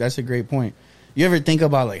 that's a great point. You ever think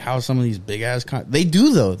about like how some of these big ass they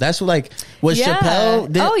do though? That's what Chappelle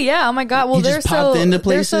did. Oh yeah, oh my god. Well, they're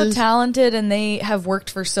so talented, and they have worked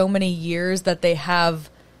for so many years that they have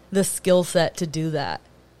the skill set to do that.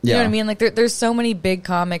 You know what I mean? Like there's so many big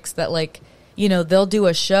comics that like, you know, they'll do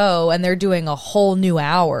a show and they're doing a whole new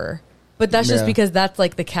hour. But that's just because that's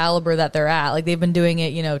like the caliber that they're at. Like they've been doing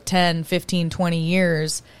it, you know, 10, 15, 20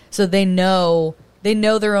 years. So they know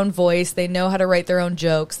their own voice. They know how to write their own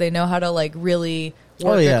jokes. They know how to like really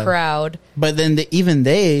work a crowd. But then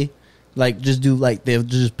they like just do like they'll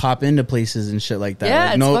just pop into places and shit like that. Yeah,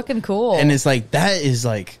 like, it's fucking cool. And it's like that is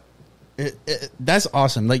like that's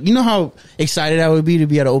awesome. Like, you know how excited I would be to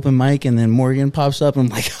be at an open mic and then Morgan pops up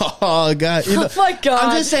and I'm like, oh god, you know, oh my god!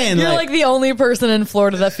 I'm just saying, you're like the only person in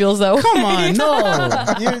Florida that feels that way. Come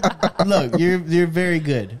on, no, you're very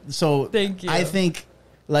good. So thank you. I think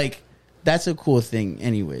like. That's a cool thing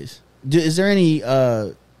anyways. Is there any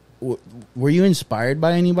were you inspired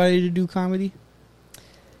by anybody to do comedy?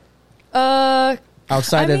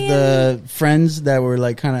 Outside of the friends that were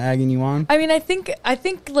like kind of egging you on? I mean, I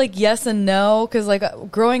think like yes and no, because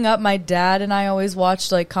like growing up, my dad and I always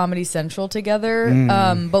watched like Comedy Central together.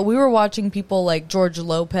 But we were watching people like George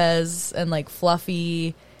Lopez and like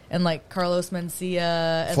Fluffy and like Carlos Mencia.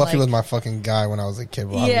 And Fluffy like, was my fucking guy when I was a kid.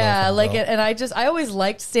 Well, yeah, like and I always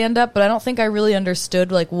liked stand up, but I don't think I really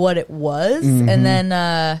understood like what it was. And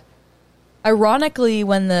then ironically,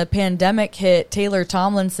 when the pandemic hit, Taylor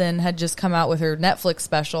Tomlinson had just come out with her Netflix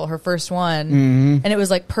special, her first one, and it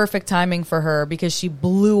was like perfect timing for her because she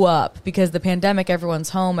blew up because the pandemic, everyone's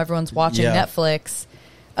home, everyone's watching Netflix.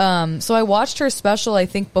 So I watched her special, I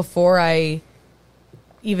think, before I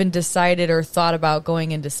even decided or thought about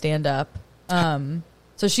going into stand-up.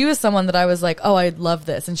 So she was someone that I was like, oh, I love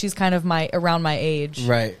this. And she's kind of around my age.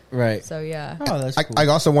 Right. So, yeah. Oh, that's cool. I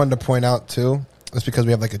also wanted to point out, too, it's because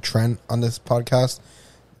we have like a trend on this podcast.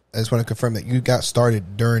 I just want to confirm that you got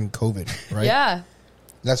started during COVID, right? Yeah.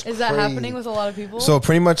 Is that happening with a lot of people? So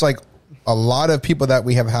pretty much like a lot of people that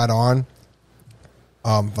we have had on,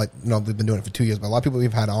 like, you know, we've been doing it for 2 years, but a lot of people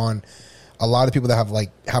we've had on, a lot of people that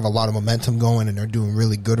have a lot of momentum going and are doing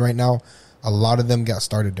really good right now, a lot of them got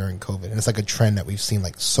started during COVID. And it's like a trend that we've seen.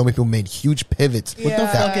 Like so many people made huge pivots. What the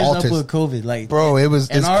fuck is up with COVID? Like, bro, it's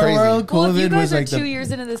crazy. World, COVID well, if you guys was are like 2 years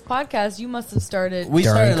into this podcast, you must have started. We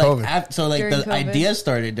during started COVID. like so like During the COVID. idea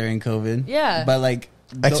started during COVID. Yeah. But like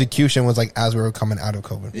execution was like as we were coming out of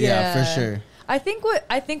COVID. Yeah, for sure. I think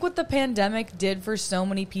what the pandemic did for so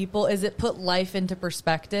many people is it put life into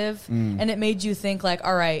perspective, and it made you think like,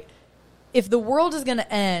 all right, if the world is going to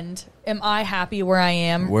end, am I happy where I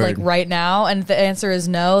am like right now? And if the answer is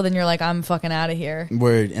no, then you're like, I'm fucking out of here.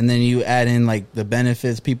 Word. And then you add in like the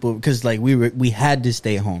benefits people, because like we had to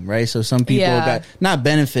stay home, right? So some people got not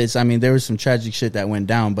benefits. I mean, there was some tragic shit that went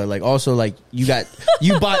down, but like also like you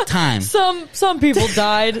bought time. Some people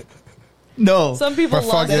died. No, some people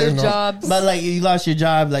lost their jobs. But like you lost your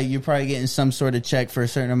job, like you're probably getting some sort of check for a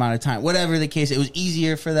certain amount of time. Whatever the case, it was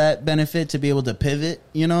easier for that benefit to be able to pivot.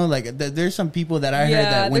 You know, like there's some people that I heard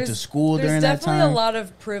that went to school during that time. There's definitely a lot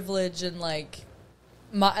of privilege in like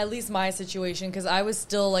at least my situation, because I was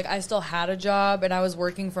still like I still had a job and I was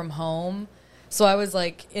working from home, so I was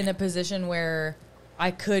like in a position where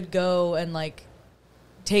I could go and like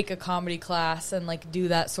take a comedy class and like do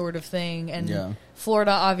that sort of thing. And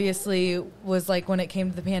Florida obviously was like, when it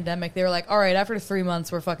came to the pandemic, they were like, all right, after 3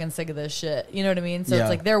 months we're fucking sick of this shit, you know what I mean? So it's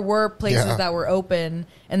like there were places that were open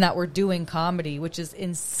and that were doing comedy, which is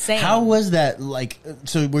insane. How was that? Like,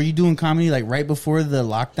 so were you doing comedy like right before the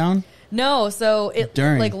lockdown? No, so it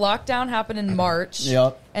like lockdown happened in March,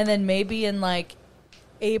 and then maybe in like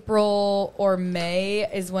April or May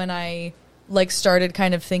is when I like started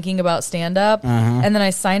kind of thinking about stand-up. And then I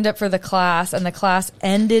signed up for the class, and the class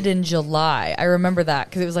ended in July. I remember that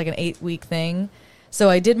because it was like an 8-week thing. So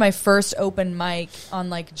I did my first open mic on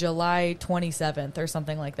like July 27th or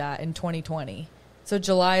something like that in 2020. So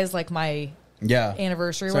July is like my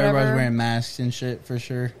anniversary or so whatever. Everybody's wearing masks and shit for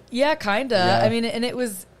sure. Yeah, kind of. Yeah. I mean, and it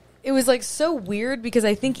was like so weird because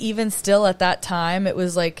I think even still at that time, it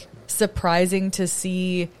was like surprising to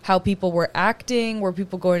see how people were acting. Were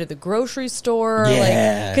people going to the grocery store?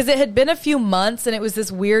 Yeah. Because it had been a few months and it was this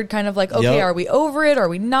weird kind of like, okay, are we over it? Are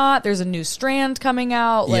we not? There's a new strand coming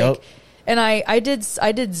out. Like, and I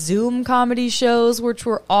did Zoom comedy shows, which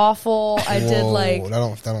were awful. I did like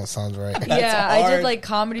that don't sound right. Yeah, I did like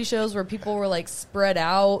comedy shows where people were like spread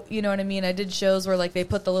out. You know what I mean? I did shows where like they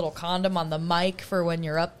put the little condom on the mic for when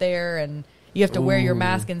you're up there, and you have to wear your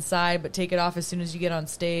mask inside, but take it off as soon as you get on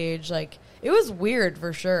stage. Like it was weird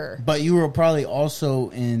for sure. But you were probably also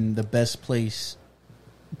in the best place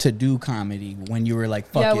to do comedy when you were like,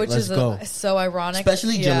 "Fuck it, let's go." So ironic,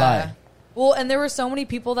 especially July. Well, and there were so many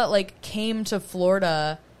people that like came to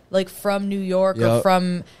Florida like from New York or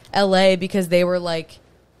from LA because they were like,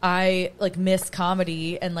 I like miss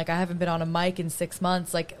comedy and like I haven't been on a mic in 6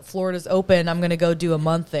 months. Like Florida's open, I'm gonna go do a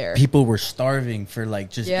month there. People were starving for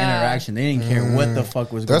like just interaction. They didn't care what the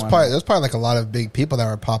fuck was going on. There's probably like a lot of big people that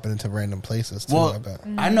were popping into random places too. Well, I bet.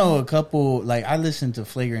 I know a couple. Like I listened to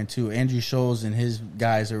Flagrant too. Andrew Scholes and his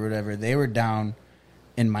guys or whatever. They were down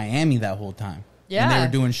in Miami that whole time. Yeah, and they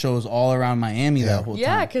were doing shows all around Miami that whole time.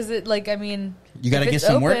 Yeah, because it like I mean, you got to get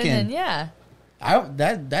some work in.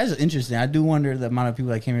 That's interesting. I do wonder the amount of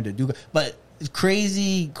people that came here to do, but it's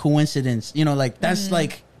crazy coincidence. You know, like that's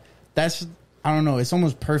that's I don't know. It's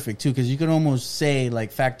almost perfect too because you could almost say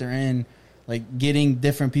like factor in like getting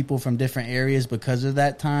different people from different areas because of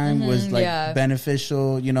that time was like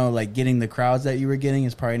beneficial. You know, like getting the crowds that you were getting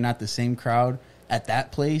is probably not the same crowd at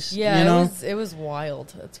that place. Yeah, you know? it was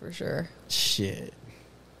wild. That's for sure. Shit.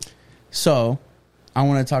 So, I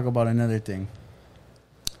want to talk about another thing.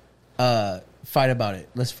 Fight About It.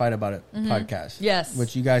 Let's Fight About It podcast. Yes.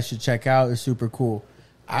 Which you guys should check out. It's super cool.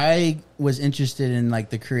 I was interested in like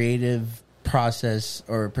the creative process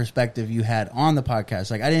or perspective you had on the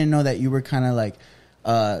podcast. Like I didn't know that you were kind of like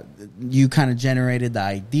you kind of generated the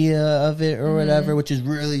idea of it or whatever, which is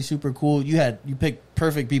really super cool. You picked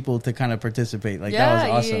perfect people to kind of participate. Like that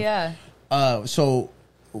was awesome. Yeah. So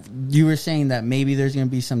you were saying that maybe there's going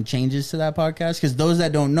to be some changes to that podcast because those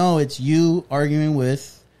that don't know, it's you arguing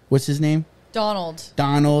with what's his name? Donald,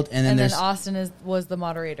 and then Austin was the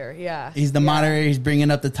moderator. Yeah, he's the moderator. He's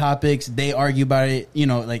bringing up the topics. They argue about it. You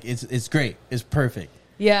know, like it's great. It's perfect.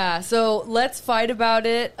 Yeah, so Let's Fight About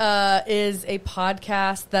It is a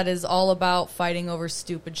podcast that is all about fighting over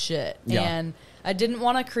stupid shit. Yeah. And I didn't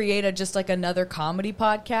want to create just like another comedy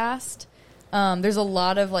podcast. There's a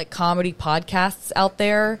lot of like comedy podcasts out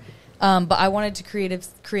there, but I wanted to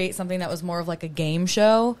create something that was more of like a game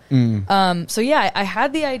show. So yeah, I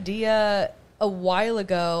had the idea a while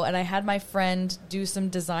ago, and I had my friend do some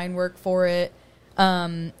design work for it,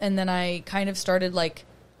 and then I kind of started like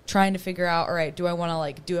trying to figure out, all right, do I want to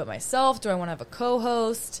like do it myself? Do I want to have a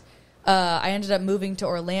co-host? I ended up moving to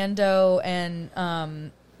Orlando,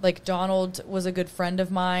 and like Donald was a good friend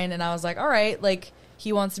of mine, and I was like, all right, like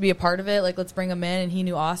he wants to be a part of it, like let's bring him in. And he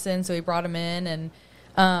knew Austin, so he brought him in,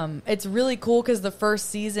 and it's really cool because the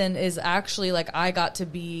first season is actually like I got to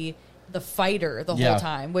be the fighter the whole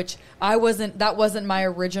time, which that wasn't my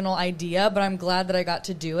original idea, but I'm glad that I got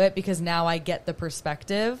to do it because now I get the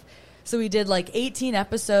perspective. So we did like 18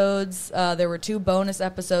 episodes. There were 2 bonus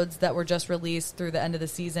episodes that were just released through the end of the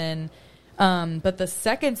season. But the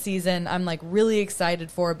second season, I'm like really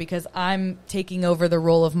excited for because I'm taking over the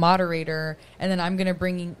role of moderator, and then I'm going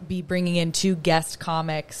to be bringing in 2 guest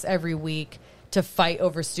comics every week to fight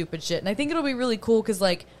over stupid shit. And I think it'll be really cool because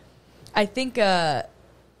like I think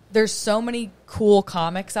there's so many cool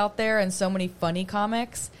comics out there and so many funny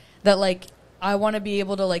comics that like I want to be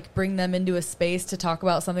able to like bring them into a space to talk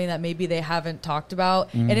about something that maybe they haven't talked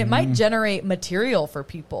about, and it might generate material for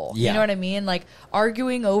people. You know what I mean? Like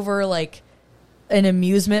arguing over like an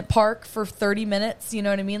amusement park for 30 minutes, you know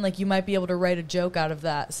what I mean? Like you might be able to write a joke out of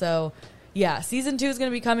that. So yeah, season 2 is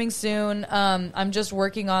going to be coming soon. I'm just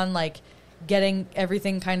working on like getting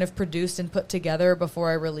everything kind of produced and put together before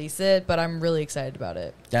I release it, but I'm really excited about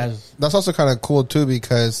it. That's also kind of cool too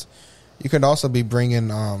because you can also be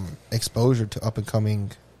bringing exposure to up and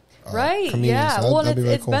coming right comedians. yeah So well, and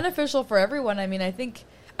it's cool. Beneficial for everyone. I mean, I think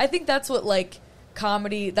that's what like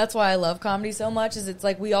comedy, that's why I love comedy so much, is it's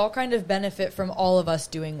like we all kind of benefit from all of us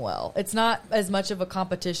doing well. It's not as much of a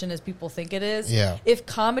competition as people think it is. Yeah. If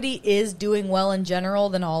comedy is doing well in general,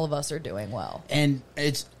 then all of us are doing well. And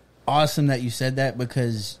it's awesome that you said that,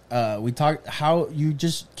 because we talked how you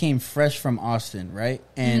just came fresh from Austin, right?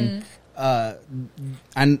 And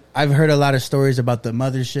I've heard a lot of stories about the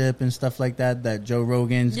mothership and stuff like that Joe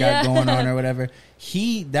Rogan's got going on or whatever.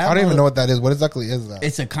 I don't even know what that is. What exactly is that?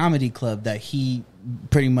 It's a comedy club that he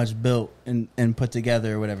pretty much built and put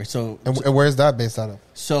together or whatever. So and where's that based out of?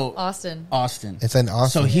 So Austin. It's in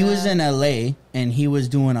Austin. So he was in LA and he was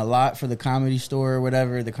doing a lot for the Comedy Store or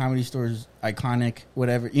whatever. The Comedy Store is iconic,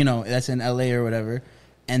 whatever. That's in LA or whatever.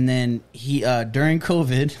 And then he during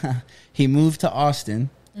COVID, he moved to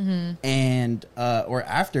Austin. And or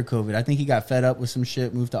after COVID, I think he got fed up with some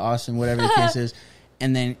shit, moved to Austin, whatever the case is,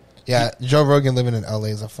 and then Joe Rogan living in LA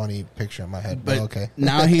is a funny picture in my head, but okay.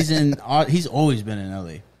 Now he's always been in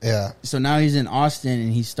LA. Yeah. So now he's in Austin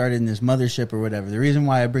and he started in this mothership or whatever. The reason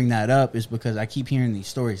why I bring that up is because I keep hearing these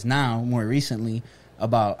stories now, more recently,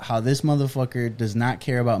 about how this motherfucker does not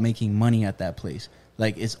care about making money at that place.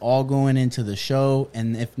 Like, it's all going into the show,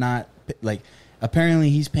 and if not, like, apparently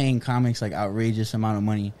he's paying comics like outrageous amount of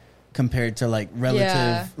money compared to like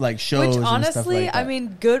relative like shows. Which honestly, and stuff like that. I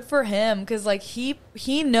mean, good for him, because like he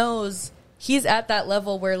knows he's at that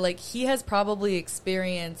level where like he has probably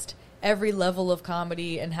experienced every level of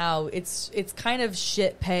comedy and how it's kind of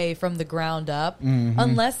shit pay from the ground up,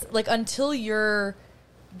 unless like until you're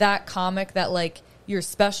that comic that like your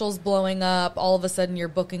special's blowing up, all of a sudden you're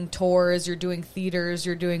booking tours, you're doing theaters,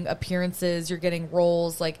 you're doing appearances, you're getting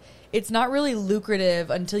roles. Like, it's not really lucrative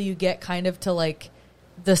until you get kind of to like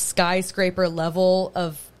the skyscraper level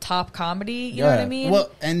of top comedy. You know what I mean? Well,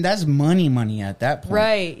 and that's money at that point,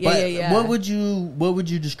 right? Yeah. What would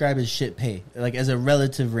you describe as shit pay, like as a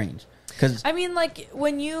relative range? Because I mean, like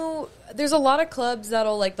there's a lot of clubs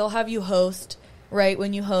they'll have you host. Right,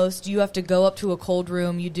 when you host, you have to go up to a cold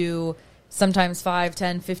room. You do sometimes 5,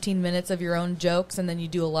 10, 15 minutes of your own jokes, and then you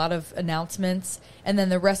do a lot of announcements. And then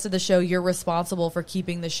the rest of the show, you're responsible for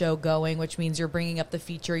keeping the show going, which means you're bringing up the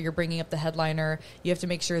feature, you're bringing up the headliner. You have to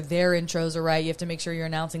make sure their intros are right. You have to make sure you're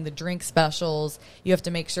announcing the drink specials. You have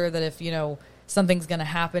to make sure that if, something's going to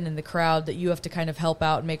happen in the crowd, that you have to kind of help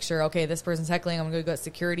out and make sure, okay, this person's heckling, I'm going to go at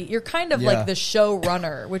security. You're kind of like the show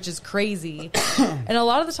runner, which is crazy. And a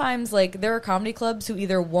lot of the times, like, there are comedy clubs who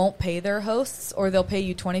either won't pay their hosts, or they'll pay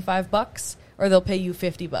you $25 or they'll pay you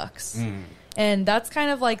 $50. And that's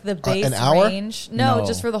kind of like the base an hour? range. No,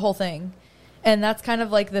 just for the whole thing. And that's kind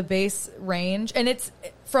of like the base range. And it's,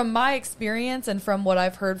 from my experience and from what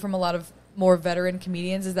I've heard from a lot of more veteran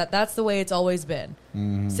comedians, is that's the way it's always been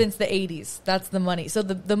since the 80s. That's the money. So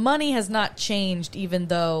the money has not changed, even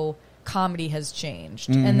though comedy has changed.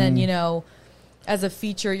 And then, as a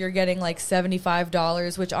feature, you're getting like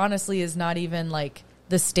 $75, which honestly is not even like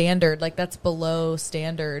the standard. Like, that's below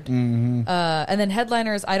standard. And then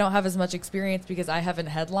headliners, I don't have as much experience because I haven't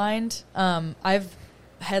headlined. I've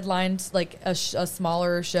headlined like a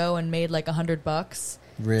smaller show and made like $100.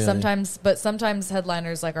 Really? Sometimes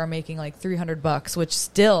headliners like are making like $300, which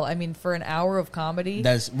still, I mean, for an hour of comedy.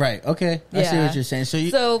 That's right. Okay, I see what you're saying.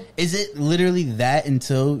 So is it literally that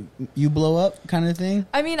until you blow up kind of thing?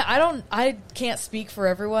 I mean, I can't speak for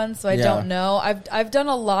everyone, so I don't know. I've done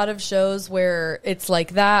a lot of shows where it's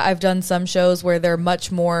like that. I've done some shows where they're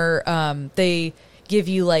much more. They give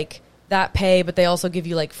you like that pay, but they also give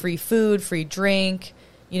you like free food, free drink.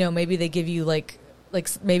 Maybe they give you like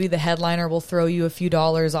maybe the headliner will throw you a few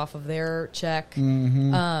dollars off of their check.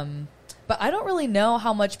 But I don't really know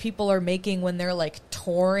how much people are making when they're like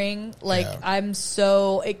touring. Like,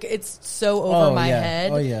 it's so over my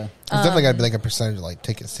head. Oh yeah. It's definitely got to be like a percentage of like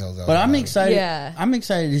ticket sales. But I'm excited. Yeah. I'm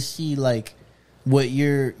excited to see like what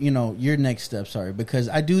your next steps are, because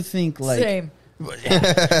I do think like Same.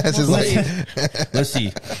 It's just let's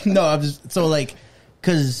see. No, I'm just so like,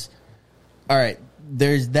 because all right,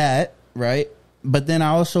 there's that, right? But then I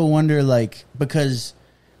also wonder, like, because,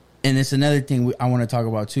 and it's another thing I want to talk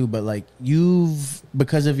about too, but like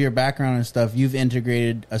because of your background and stuff, you've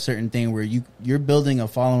integrated a certain thing where you're building a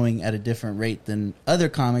following at a different rate than other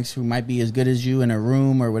comics who might be as good as you in a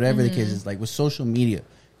room or whatever the case is, like with social media,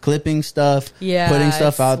 clipping stuff, putting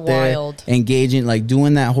stuff out there, engaging, like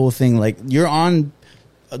doing that whole thing. Like, you're on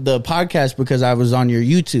the podcast because I was on your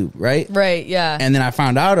YouTube, right? Right, yeah. And then I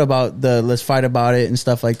found out about the Let's Fight About It and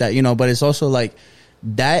stuff like that, but it's also like,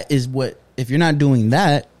 that is what, if you're not doing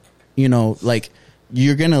that, like,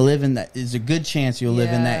 you're going to live in that, there's a good chance you'll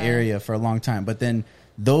live in that area for a long time. But then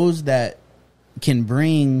those that can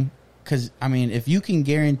bring, because, I mean, if you can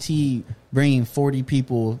guarantee bringing 40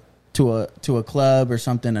 people to a club or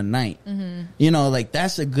something a night. Mm-hmm. You know, like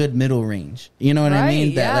that's a good middle range. You know what I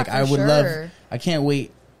mean? That like I would love. I can't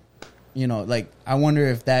wait. You know, like I wonder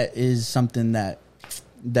if that is something that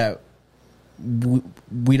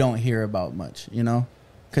we don't hear about much. You know,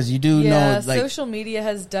 because you do know, like, social media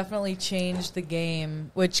has definitely changed the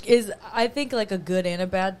game, which is, I think, like a good and a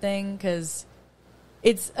bad thing, because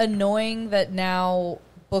it's annoying that now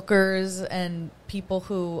bookers and people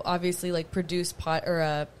who obviously like produce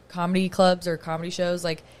comedy clubs or comedy shows,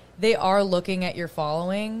 like they are looking at your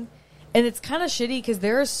following, and it's kind of shitty because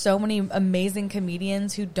there are so many amazing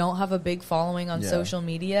comedians who don't have a big following on social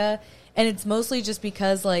media, and it's mostly just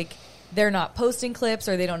because like they're not posting clips,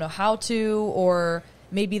 or they don't know how to, or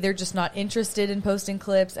maybe they're just not interested in posting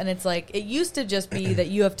clips. And it's like, it used to just be that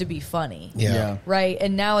you have to be funny, right?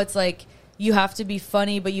 And now it's like you have to be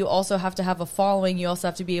funny, but you also have to have a following. You also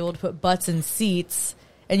have to be able to put butts in seats,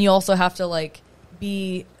 and you also have to like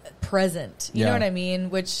be present. You know what I mean?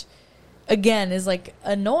 Which again is like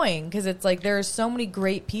annoying, because it's like there are so many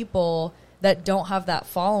great people that don't have that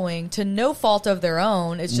following to no fault of their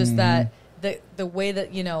own. It's just that the way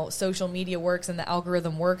that, you know, social media works and the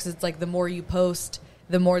algorithm works, it's like the more you post,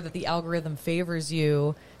 the more that the algorithm favors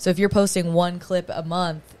you. So if you're posting one clip a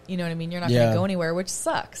month, you know what I mean, you're not going to go anywhere, which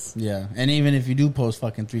sucks. Yeah. And even if you do post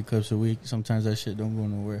fucking 3 clips a week, sometimes that shit don't go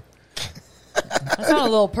nowhere. That's not a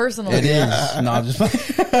little personal. It is. No, I'm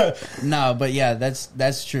just no, but yeah,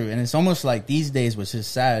 that's true. And it's almost like these days, which is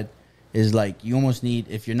sad, is like you almost need,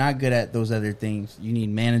 if you're not good at those other things, you need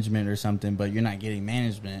management or something, but you're not getting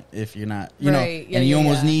management if you're not, you know, and you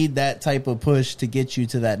almost need that type of push to get you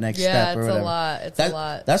to that next step or whatever. It's a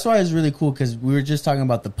lot. That's why it's really cool, because we were just talking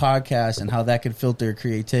about the podcast and how that could filter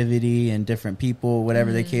creativity and different people,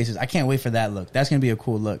 whatever the case is. I can't wait for that look. That's going to be a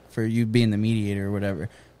cool look for you being the mediator or whatever.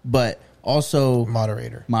 But also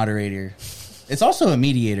moderator. It's also a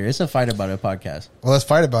mediator. It's a Fight About It podcast. Well, let's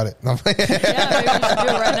fight about it. Yeah, maybe we should do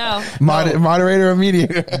it right now. Moderator or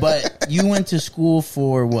mediator? But you went to school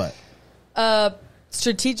for what?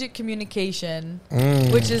 Strategic communication,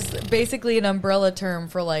 which is basically an umbrella term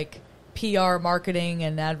for like PR, marketing,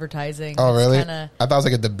 and advertising. Oh, really? I thought it was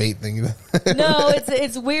like a debate thing. No,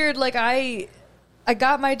 it's weird. Like I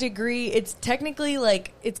got my degree. It's technically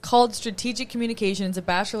like, it's called strategic communication. It's a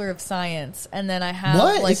Bachelor of Science, and then I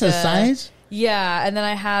have like it's a science. Yeah, and then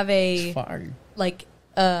I have a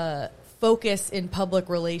focus in public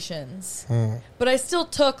relations. But I still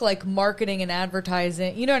took like marketing and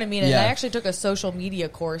advertising. You know what I mean? And I actually took a social media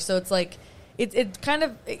course. So it's like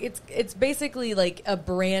it's basically like a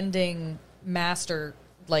branding master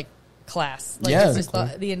like class. Like it's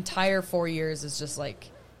just the entire 4 years is just like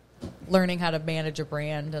learning how to manage a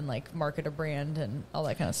brand and like market a brand and all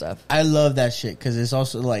that kind of stuff. I love that shit, because it's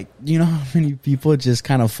also like, you know how many people just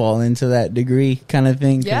kind of fall into that degree kind of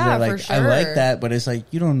thing? Yeah, like, for sure. I like that, but it's like,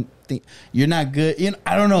 you don't think you're not good. You know,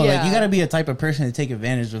 I don't know. Like, you got to be a type of person to take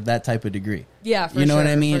advantage of that type of degree. Yeah, for sure. You know what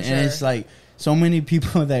I mean? And it's like so many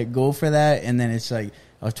people that go for that, and then it's like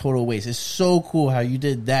a total waste. It's so cool how you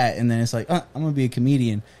did that, and then it's like, I'm gonna be a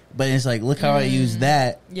comedian. But it's like, look how I use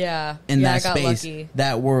that in that space,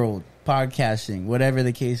 that world, podcasting, whatever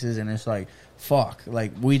the case is. And it's like, fuck.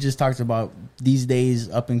 Like, we just talked about these days,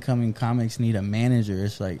 up-and-coming comics need a manager.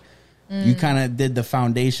 It's like, you kind of did the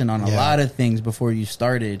foundation on a lot of things before you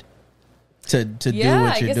started to do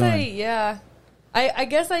what you're doing. I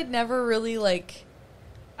guess I'd never really, like...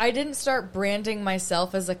 I didn't start branding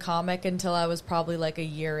myself as a comic until I was probably like a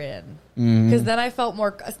year in, because then I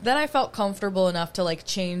felt comfortable enough to like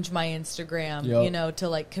change my Instagram, you know, to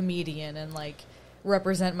like comedian, and like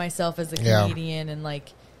represent myself as a comedian, and like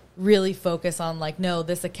really focus on like, no,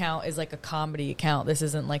 this account is like a comedy account. This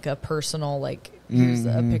isn't like a personal, like, here's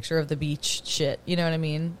a picture of the beach shit. You know what I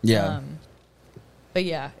mean? Yeah. But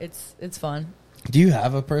yeah, it's fun. Do you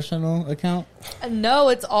have a personal account? No,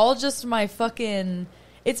 it's all just my fucking...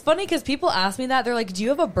 It's funny because people ask me that. They're like, do you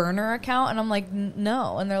have a burner account? And I'm like,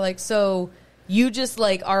 no. And they're like, so you just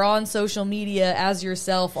like are on social media as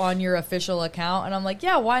yourself on your official account? And I'm like,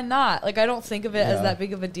 yeah, why not? Like, I don't think of it as that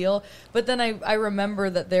big of a deal. But then I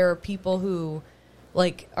remember that there are people who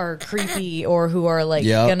like are creepy, or who are like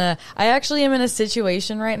gonna... I actually am in a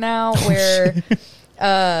situation right now where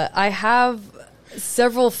I have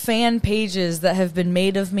several fan pages that have been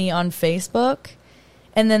made of me on Facebook.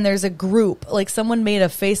 And then there's a group, like someone made a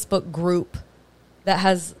Facebook group that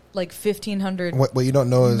has like 1,500 what you don't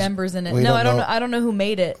know is members in it. No, I don't know. I don't know who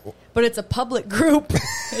made it, but it's a public group.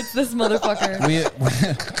 It's this motherfucker.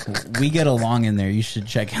 We get along in there. You should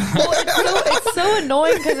check out. Well, it's so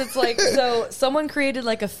annoying because it's like, so someone created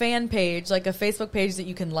like a fan page, like a Facebook page that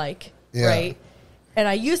you can like, right? And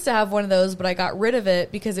I used to have one of those, but I got rid of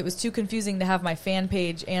it because it was too confusing to have my fan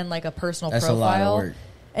page and like a personal That's profile. a lot of work.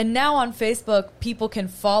 And now on Facebook, people can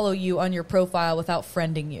follow you on your profile without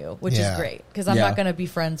friending you, which is great because I'm not going to be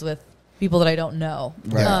friends with people that I don't know.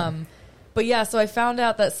 Right. But yeah, so I found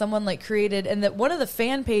out that someone like created, and that one of the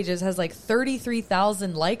fan pages has like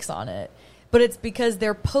 33,000 likes on it. But it's because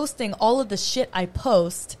they're posting all of the shit I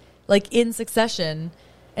post like in succession.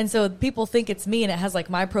 And so people think it's me, and it has like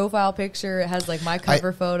my profile picture. It has like my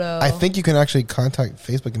cover photo. I think you can actually contact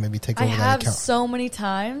Facebook and maybe take over that account. I have so many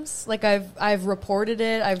times. Like I've reported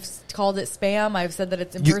it. I've called it spam. I've said that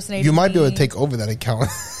it's impersonating. You might be able to take over that account.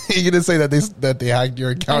 You didn't say that they hacked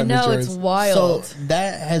your account. I know, it's wild. So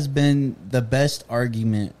that has been the best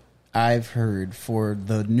argument I've heard for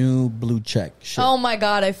the new blue check shit. Oh my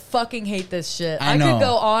God, I fucking hate this shit. I could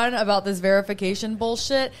go on about this verification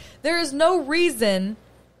bullshit. There's no reason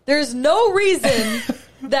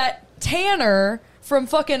that Tanner from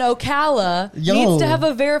fucking Ocala needs to have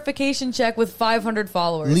a verification check with 500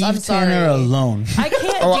 followers. Leave I'm sorry. Tanner alone. I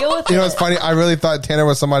can't deal with it. You know what's funny? I really thought Tanner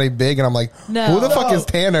was somebody big, and I'm like, who the fuck is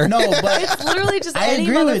Tanner? No, but it's literally just any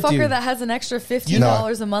motherfucker that has an extra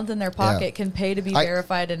 $15 a month in their pocket can pay to be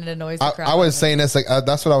verified, and it annoys the crap. I was saying this, like,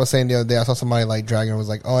 that's what I was saying the other day. I saw somebody like dragging, was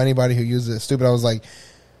like, oh, anybody who uses it is stupid. I was like,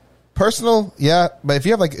 personal, yeah, but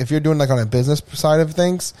if you're doing like on a business side of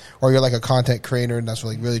things, or you're like a content creator and that's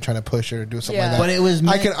really trying to push it or do something like that, but it was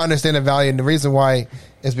I can understand the value, and the reason why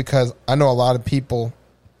is because I know a lot of people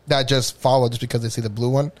that just follow just because they see the blue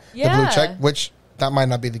one, the blue check, which that might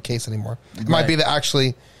not be the case anymore. It might be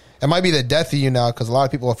it might be the death of you now, because a lot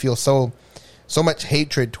of people feel so much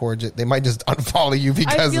hatred towards it, they might just unfollow you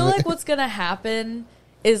because I feel of like it. what's gonna happen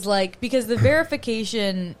is like, because the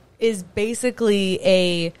verification is basically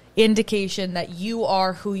a indication that you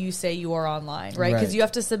are who you say you are online, right? Because you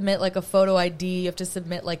have to submit like a photo ID, you have to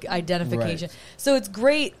submit like identification. So it's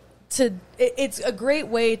a great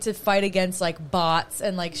way to fight against like bots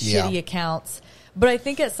and like shitty accounts. But I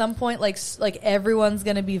think at some point, like everyone's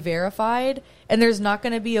going to be verified, and there's not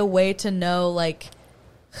going to be a way to know like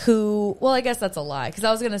who. Well, I guess that's a lie, because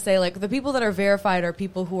I was going to say like the people that are verified are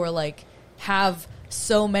people who are like have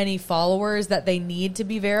so many followers that they need to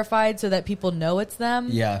be verified so that people know it's them.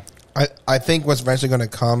 Yeah. I think what's eventually going to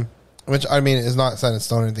come, which I mean is not set in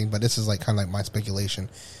stone or anything, but this is like kind of like my speculation.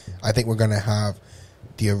 I think we're going to have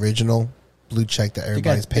the original blue check that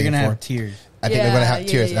everybody's paying for. They're going to have tiers. I think they're going to have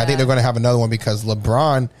tiers. And I think they're going to have another one, because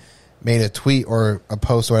LeBron made a tweet or a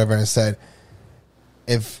post or whatever and said,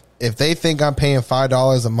 if they think I'm paying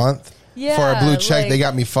 $5 a month for a blue check, they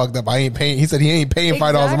got me fucked up. I ain't paying. He said he ain't paying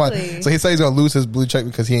 $5 a month. So he said he's going to lose his blue check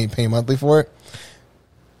because he ain't paying monthly for it.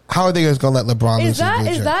 How are they just going to let LeBron lose his blue check?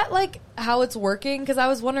 Is that like how it's working? Because I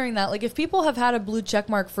was wondering that. Like, if people have had a blue check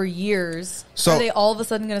mark for years, are they all of a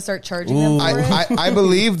sudden going to start charging them for it? I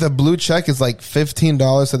believe the blue check is like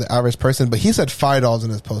 $15 to the average person, but he said $5 in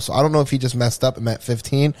his post. So I don't know if he just messed up and meant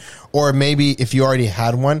 15, or maybe if you already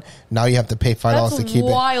had one, now you have to pay $5 to keep it.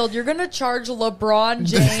 That's wild. You're going to charge LeBron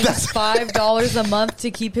James $5 a month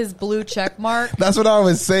to keep his blue check mark? That's what I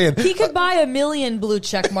was saying. He could buy 1 million blue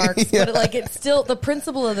check marks, but like it's still the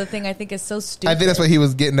principle of the thing. I think is so stupid. I think that's what he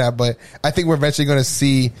was getting at, but I think we're eventually going to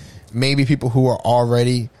see maybe people who are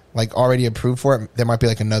already approved for it. There might be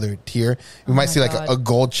like another tier. We might see like a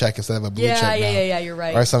gold check instead of a blue check. Yeah. You're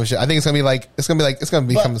right. Or some shit. I think it's gonna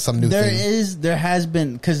become some new thing. There has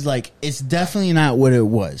been, because like it's definitely not what it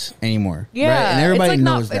was anymore. Yeah, right? And everybody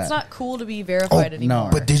knows that it's not cool to be verified anymore. No.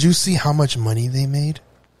 But did you see how much money they made?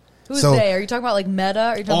 Who's they? Are you talking about like Meta?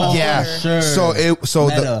 Are you talking about Twitter? Sure. So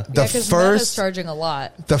the first Meta's charging a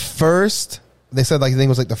lot. They said like I think it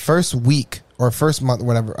was like the first week or first month or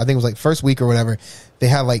whatever. I think it was like first week or whatever. They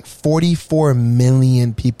had like 44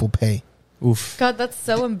 million people pay. Oof. God, that's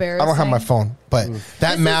so embarrassing. I don't have my phone, but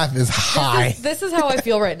that math is high. This is how I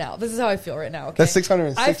feel right now. Okay? That's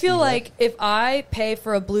 660. I feel like if I pay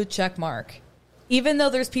for a blue check mark, even though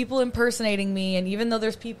there's people impersonating me, and even though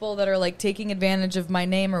there's people that are like taking advantage of my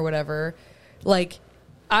name or whatever, like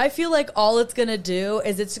I feel like all it's going to do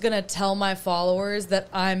is it's going to tell my followers that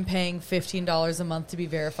I'm paying $15 a month to be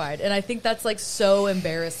verified. And I think that's like so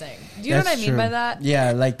embarrassing. Do you know what I mean by that?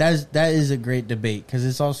 Yeah, like that is a great debate, because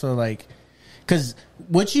it's also like, because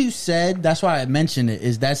what you said, that's why I mentioned it,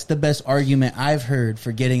 is that's the best argument I've heard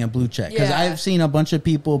for getting a blue check. Because I've seen a bunch of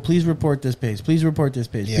people, please report this page, please report this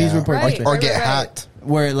page, please report this page. Or get hacked.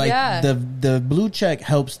 Where like the blue check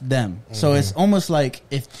helps them. Mm-hmm. So it's almost like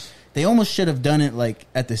if they almost should have done it like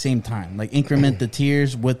at the same time, like increment the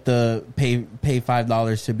tiers with the pay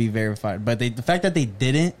 $5 to be verified. But the fact that they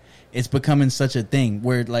didn't, it's becoming such a thing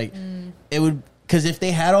where like it would, because if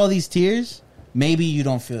they had all these tiers, maybe you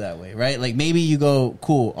don't feel that way, right? Like maybe you go,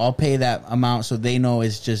 cool, I'll pay that amount so they know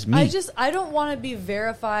it's just me. I don't want to be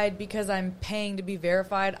verified because I'm paying to be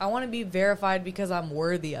verified. I want to be verified because I'm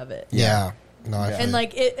worthy of it. Yeah. No, I feel and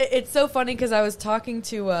like it's so funny because I was talking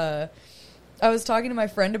to my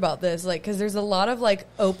friend about this, like, because there's a lot of like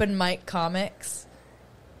open mic comics.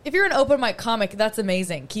 If you're an open mic comic, that's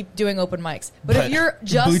amazing. Keep doing open mics. But if you're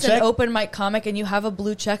just an open mic comic and you have a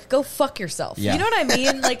blue check, go fuck yourself. Yeah. You know what I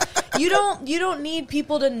mean? Like you don't need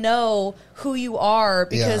people to know who you are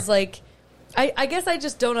because like I guess I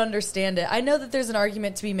just don't understand it. I know that there's an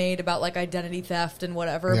argument to be made about like identity theft and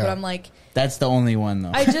whatever, but I'm like, that's the only one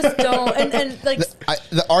though. I just don't. And like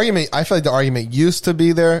the argument, I feel like the argument used to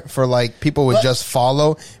be there for like people would just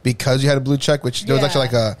follow because you had a blue check. Which there was actually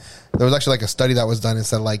like a study that was done and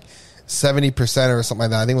said like 70% or something like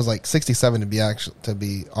that. I think it was like 67 to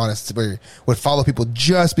be honest, would follow people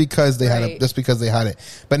just because they had it.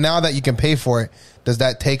 But now that you can pay for it, does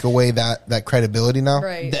that take away that credibility now?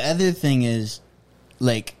 Right. The other thing is,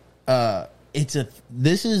 like,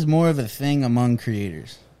 this is more of a thing among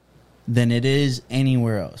creators than it is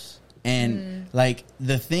anywhere else. And like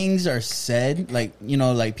the things are said, like, you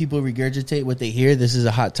know, like people regurgitate what they hear. This is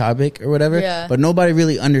a hot topic or whatever. Yeah. But nobody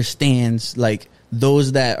really understands like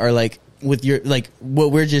those that are like with your, like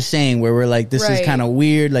what we're just saying, where we're like, this is kind of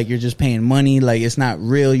weird. Like you're just paying money. Like it's not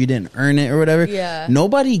real. You didn't earn it or whatever. Yeah.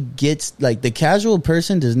 Nobody gets, like the casual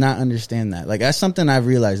person does not understand that. Like that's something I've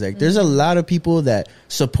realized. Like there's a lot of people that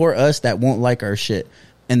support us that won't like our shit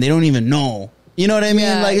and they don't even know. You know what I mean?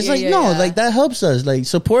 Yeah, like, it's like that helps us. Like,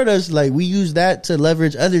 support us. Like, we use that to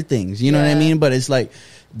leverage other things. You know what I mean? But it's like,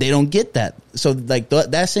 they don't get that. So, like,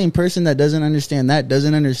 that same person that doesn't understand that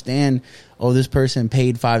doesn't understand, oh, this person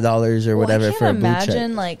paid $5 or whatever for a blue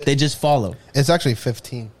check. Like, they just follow. It's actually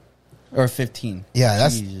 15. Or 15. Yeah,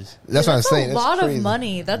 that's what I'm saying. That's a lot of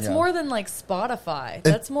money. That's more than, like, Spotify.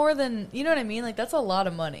 That's more than, you know what I mean? Like, that's a lot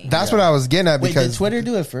of money. That's what I was getting at because... Wait, did Twitter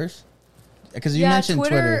do it first? Because you mentioned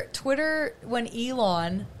Twitter. Twitter, when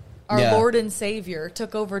Elon, our Lord and Savior,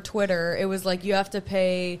 took over Twitter, it was like you have to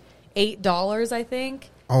pay $8, I think.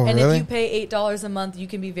 Oh, and really? if you pay $8 a month, you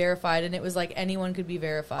can be verified. And it was like anyone could be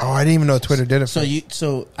verified. Oh, I didn't even know Twitter did it.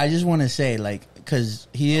 So I just want to say, like, because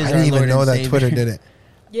he is. I didn't even know that Twitter did it.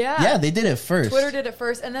 Yeah, they did it first. Twitter did it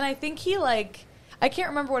first, and then I think I can't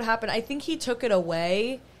remember what happened. I think he took it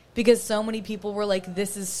away. Because so many people were like,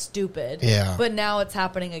 this is stupid. Yeah. But now it's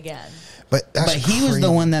happening again. But he was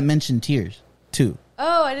the one that mentioned tears, too.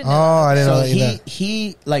 Oh, I didn't know. I didn't know that.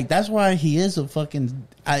 He like, that's why he is a fucking,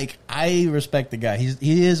 like, I respect the guy.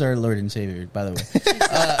 He is our Lord and Savior, by the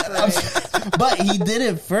way. But he did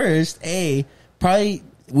it first. Probably,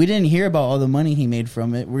 we didn't hear about all the money he made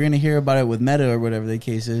from it. We're going to hear about it with Meta or whatever the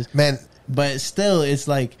case is. Man. But still, it's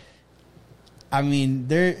like, I mean,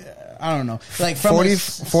 I don't know. Like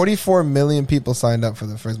 44 million people signed up for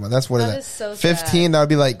the first month. That's what that is so 15, sad. That would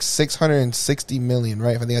be like 660 million,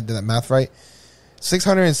 right? If I think I did that math right.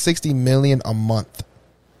 660 million a month.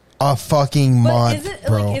 A fucking month,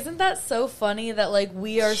 bro. Like, isn't that so funny that like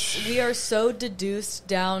we are so deduced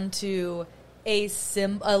down to a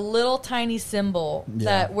little tiny symbol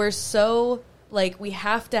that we're so like we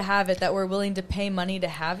have to have it, that we're willing to pay money to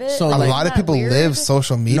have it. So a lot of people live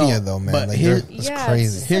social media though, man. Like it's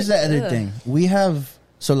crazy. Here's the other thing. We have,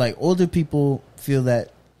 so like older people feel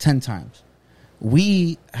that 10 times.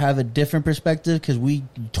 We have a different perspective because we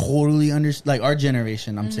totally understand, like our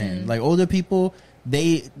generation, I'm saying. Like older people,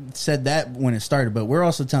 they said that when it started, but we're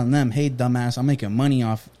also telling them, hey, dumbass, I'm making money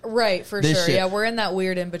off. Right, for this sure. shit. Yeah, we're in that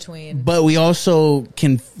weird in between. But we also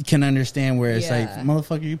can understand where it's like,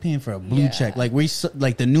 motherfucker, you're paying for a blue check. Like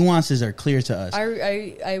like the nuances are clear to us.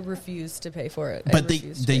 I refuse to pay for it. But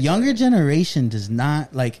the younger generation does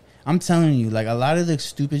not, like, I'm telling you, like a lot of the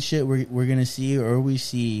stupid shit we're gonna see or we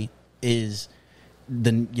see is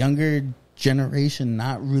the younger generation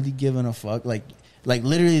not really giving a fuck. Like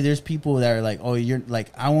literally there's people that are like, oh, you're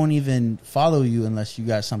like, I won't even follow you unless you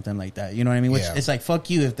got something like that. You know what I mean? Which it's like, fuck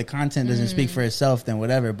you. If the content doesn't speak for itself, then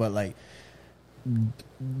whatever. But like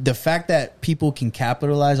the fact that people can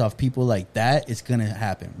capitalize off people like that, it's going to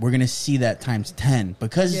happen. We're going to see that times 10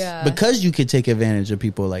 because you could take advantage of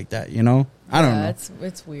people like that, you know? I don't know.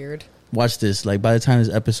 It's weird. Watch this. Like by the time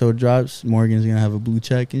this episode drops, Morgan's going to have a blue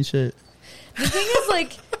check and shit. The thing is,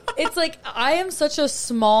 like, it's like I am such a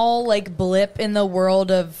small like blip in the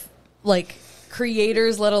world of like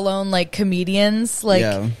creators, let alone like comedians.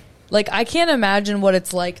 Like, like I can't imagine what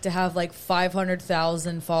it's like to have like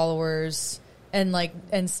 500,000 followers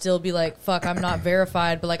and still be like, fuck, I'm not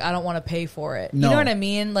verified, but like I don't want to pay for it. No. You know what I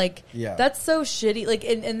mean? Like, that's so shitty. Like,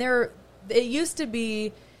 and there, it used to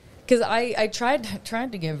be. because I tried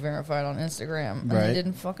to get verified on Instagram and they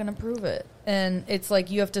didn't fucking approve it. And it's like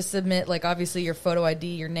you have to submit like obviously your photo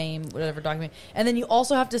ID, your name, whatever document, and then you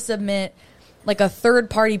also have to submit like a third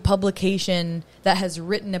party publication that has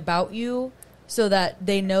written about you so that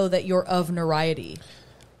they know that you're of notoriety.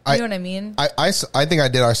 You know what I mean? I think I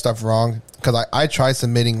did our stuff wrong because I tried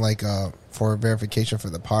submitting like for verification for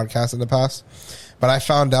the podcast in the past, but I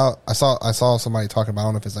found out I saw somebody talking about, I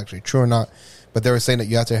don't know if it's actually true or not, but they were saying that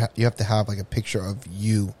you have to have like a picture of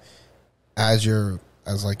you as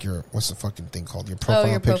like your what's the fucking thing called, your profile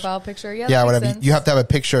your picture. profile picture. Yeah, whatever. Sense. You have to have a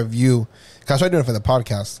picture of you. Cause I tried doing it for the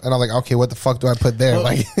podcast, and I'm like, okay, what the fuck do I put there?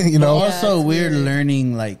 Like, you know. Also weird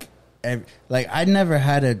learning like I never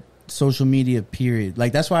had a social media period.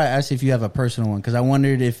 Like that's why I asked if you have a personal one, because I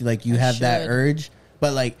wondered if like you have that urge.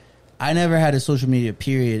 But like I never had a social media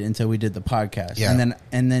period until we did the podcast. Yeah.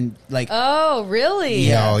 And then like oh really?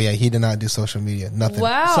 Yeah. Oh yeah, he did not do social media. Nothing.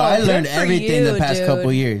 Wow. So I learned everything the past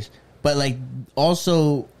couple years. But like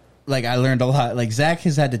also like I learned a lot. Like Zach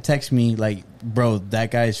has had to text me like, bro, that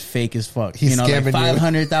guy's fake as fuck. He's like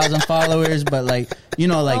 500,000 followers, but like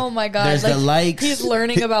like oh my god, there's like, the likes. He's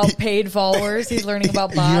learning about paid followers. He's learning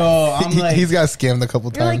about bots. Yo, I'm like, he's got scammed a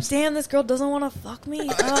couple You're times. like, damn, this girl doesn't want to fuck me.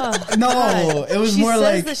 Oh, no, god. It was she more says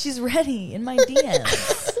like that she's ready in my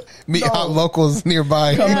DMs. Meet hot locals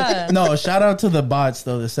nearby. Yeah. No, shout out to the bots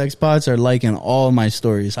though. The sex bots are liking all my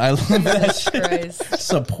stories. I love that shit. Christ.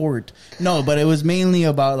 Support. No, but it was mainly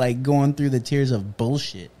about like going through the tiers of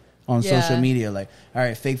bullshit on social media. Like, all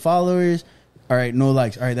right, fake followers. All right, no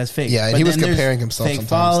likes. All right, that's fake. Yeah, and but he was comparing himself. Fake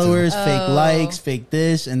followers, fake likes, fake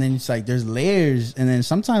this, and then it's like there's layers, and then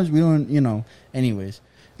sometimes we don't. Anyways,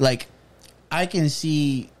 like I can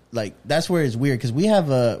see. Like that's where it's weird because we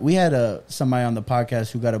had somebody on the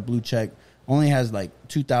podcast who got a blue check, only has like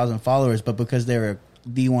 2,000 followers, but because they're a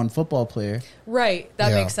D1 football player, right?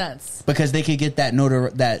 That makes sense because they could get that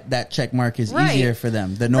that check mark is easier for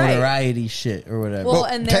them, the notoriety shit or whatever. Well,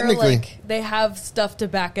 and they're like they have stuff to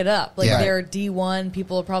back it up. Like they're D1,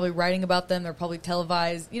 people are probably writing about them. They're probably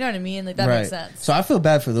televised. You know what I mean? Like that makes sense. So I feel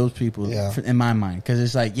bad for those people in my mind because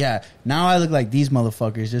it's like, now I look like these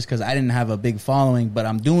motherfuckers just because I didn't have a big following, but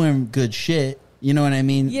I'm doing good shit. You know what I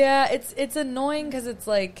mean? Yeah, it's annoying because it's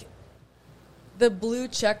like the blue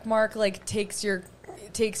check mark like takes your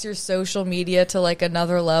social media to like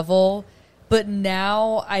another level, but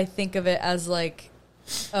now I think of it as like,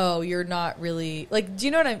 oh, you're not really like, do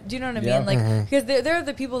you know what I mean? Like, because there are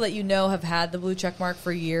the people that have had the blue check mark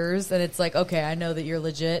for years, and it's like, okay, I know that you're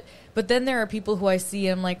legit, but then there are people who I see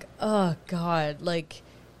and I'm like, oh god, like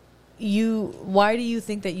why do you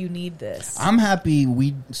think that you need this? I'm happy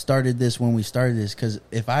we started this when we started this, because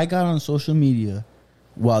if I got on social media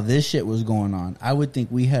while this shit was going on, I would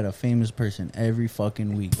think we had a famous person every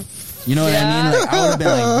fucking week. You know what I mean? Like I would have been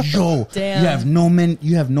like, yo, damn.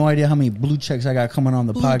 You have no idea how many blue checks I got coming on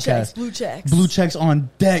the podcast. Blue checks on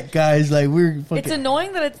deck, guys. Like we're fucking. It's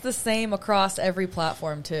annoying that it's the same across every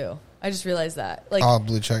platform too. I just realized that. Like all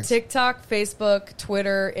blue checks. TikTok, Facebook,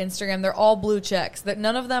 Twitter, Instagram, they're all blue checks. That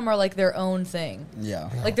none of them are like their own thing. Yeah.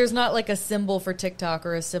 Like there's not like a symbol for TikTok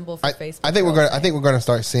or a symbol for Facebook. I think we're gonna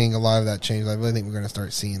start seeing a lot of that change. I really think we're gonna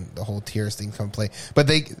start seeing the whole tiers thing come play. But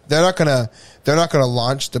they're not gonna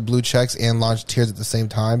launch the blue checks and launch tiers at the same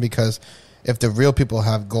time, because if the real people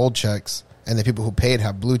have gold checks and the people who paid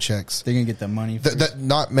have blue checks, they're gonna get the money.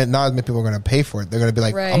 Not as many people are gonna pay for it. They're gonna be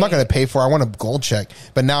like, I'm not gonna pay for it. I want a gold check.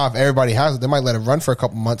 But now if everybody has it, they might let it run for a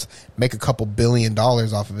couple months, make a couple $1 billion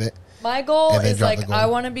off of it. My goal is like, I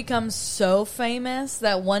want to become so famous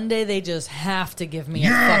that one day they just have to give me a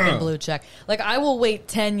fucking blue check. Like I will wait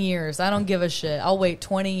 10 years. I don't give a shit. I'll wait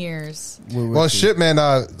 20 years. Well, shit, man.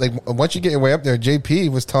 Like once you get your way up there,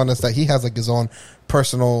 JP was telling us that he has like his own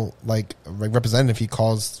personal like representative he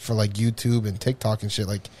calls for like YouTube and TikTok and shit.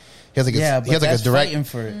 Like he has like he has like a direct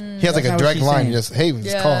he has like a direct line. Just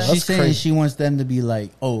call. She's saying she wants them to be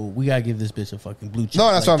like, oh, we gotta give this bitch a fucking blue check. No,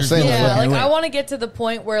 that's what I'm saying. Yeah, like I want to get to the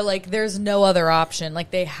point where like there's no other option. Like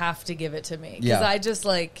they have to give it to me because I just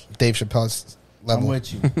like Dave Chappelle's level. I'm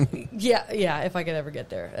with you. yeah. If I could ever get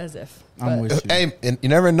there, as if I'm with you. Hey, you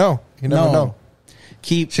never know. You never know.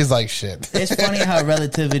 She's like, shit. It's funny how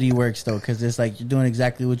relativity works though, because it's like you're doing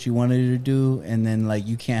exactly what you wanted to do, and then like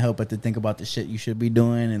you can't help but to think about the shit you should be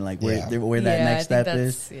doing, and like where that next step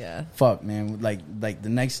is. Yeah. Fuck, man. Like the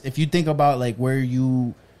next, if you think about like where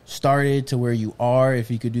you started to where you are, if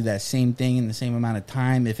you could do that same thing in the same amount of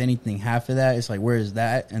time, if anything, half of that, it's like, where is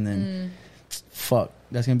that? And then, fuck,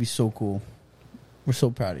 that's gonna be so cool. We're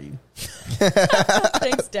so proud of you.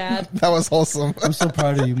 Thanks, Dad. That was wholesome. I'm so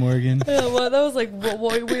proud of you, Morgan. Yeah, well, that was like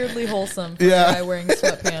weirdly wholesome for a guy wearing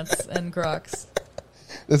sweatpants and Crocs.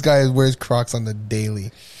 This guy wears Crocs on the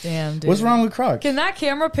daily. Damn, dude. What's wrong with Crocs? Can that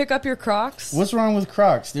camera pick up your Crocs? What's wrong with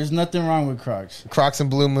Crocs? There's nothing wrong with Crocs. Crocs and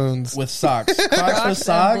blue moons. With socks. Crocs with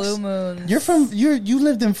socks. And blue moons. You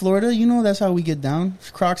lived in Florida. You know that's how we get down.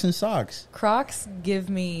 Crocs and socks. Crocs give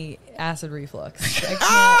me acid reflux.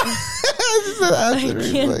 I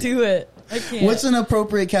can't do it. I can't. What's an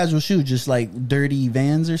appropriate casual shoe? Just like dirty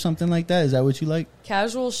Vans or something like that? Is that what you like?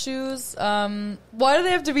 Casual shoes? Why do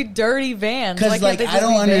they have to be dirty Vans? Because like I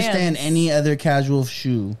don't understand any other casual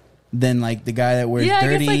shoe than like the guy that wears dirty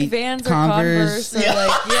I guess like Vans Converse. or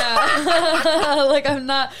Converse or like I'm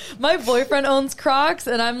not. My boyfriend owns Crocs,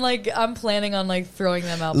 and I'm planning on like throwing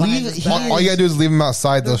them out. All you gotta do is leave them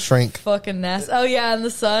outside; they'll shrink. Fucking nasty. Oh yeah, in the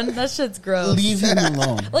sun, that shit's gross. Leave him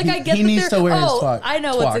alone. Like I get he needs to wear his twat. I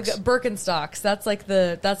know what's a Birkenstocks. That's like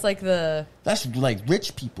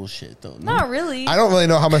rich people shit though. No? Not really. I don't really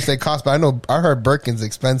know how much they cost, but I heard Birkin's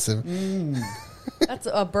expensive. That's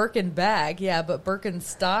a Birkin bag, yeah, but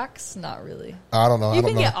Birkenstocks, not really. I don't know. You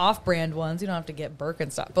can get off-brand ones. You don't have to get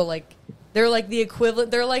Birkenstock, but like they're like the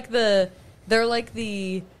equivalent. They're like the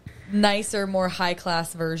nicer, more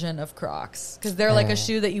high-class version of Crocs because they're like a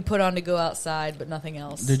shoe that you put on to go outside, but nothing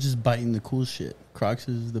else. They're just biting the cool shit. Crocs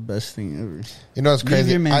is the best thing ever. You know, it's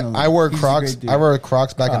crazy. I wore Crocs. I wore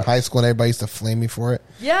Crocs back in high school, and everybody used to flame me for it.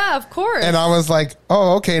 Yeah, of course. And I was like,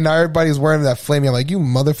 "Oh, okay." Now everybody's wearing that flame. You're like, "You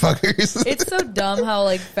motherfuckers!" It's so dumb how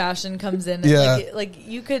like fashion comes in. And, yeah, like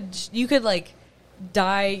you could like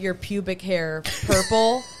dye your pubic hair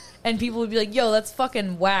purple. And people would be like, yo, that's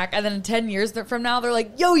fucking whack. And then in 10 years from now, they're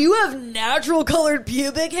like, yo, you have natural colored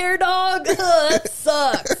pubic hair, dog? That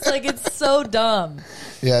sucks. Like, it's so dumb.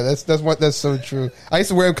 Yeah, that's so true. I used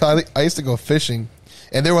to wear them. I used to go fishing,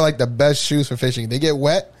 and they were like the best shoes for fishing. They get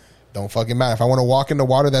wet, don't fucking matter. If I want to walk in the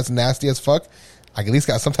water that's nasty as fuck, I at least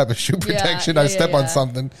got some type of shoe protection. I step on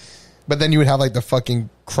something. But then you would have like the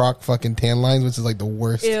fucking Croc fucking tan lines, which is like the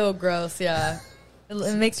worst. Ew, gross, yeah.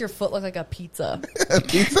 It makes your foot look like a pizza. A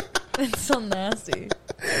pizza? It's so nasty.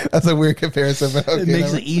 That's a weird comparison. But okay, it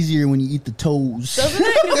makes it easier when you eat the toes. Doesn't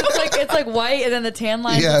it? Because it's like white, and then the tan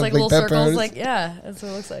lines, it's like little circles. Like, yeah, that's what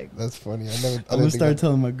it looks like. That's funny. I'm going to start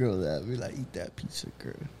telling my girl that. Be like, eat that pizza,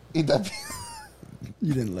 girl. Eat that pizza.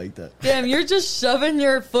 You didn't like that. Damn, you're just shoving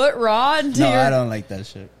your foot raw into I don't like that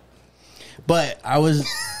shit. But I was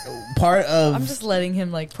part of... I'm just letting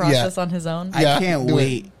him like process on his own. I can't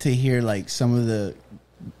wait to hear like some of the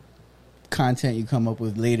content you come up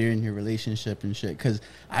with later in your relationship and shit, because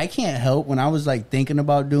I can't help when I was like thinking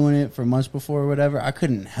about doing it for months before or whatever, I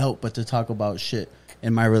couldn't help but to talk about shit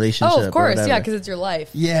in my relationship. Oh, of course, yeah, because it's your life.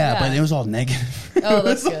 Yeah, but it was all negative. Oh,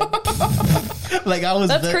 that's good. Like I was.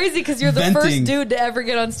 That's crazy because you're the first dude to ever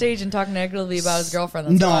get on stage and talk negatively about his girlfriend.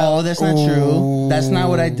 That's wild. That's not true. That's not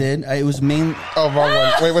what I did. It was main. Oh, wrong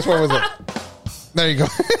one. Wait, which one was it? There you go.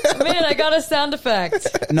 Man, I got a sound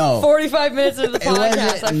effect. No. 45 minutes into the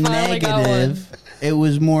podcast, I finally got one. It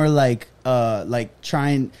was more like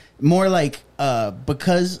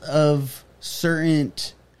because of certain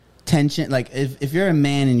tension. Like if you're a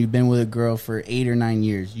man and you've been with a girl for 8 or 9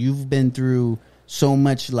 years, you've been through so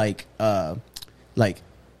much like how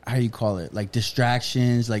do you call it? Like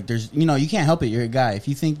distractions. Like there's, you can't help it. You're a guy. If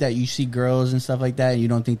you think that you see girls and stuff like that and you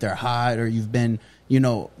don't think they're hot, or you've been,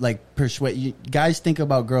 guys think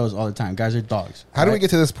about girls all the time. Guys are dogs. How do we get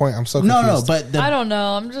to this point? I'm so confused. But I don't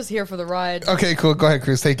know. I'm just here for the ride. Okay, cool. Go ahead,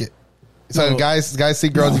 Cruz. Take it. So guys see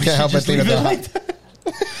girls, you can't help but think about it.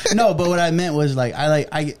 No, but what I meant was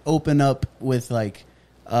I open up with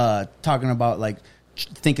talking about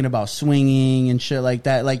thinking about swinging and shit like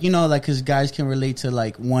that. Because guys can relate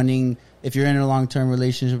to wanting, if you're in a long-term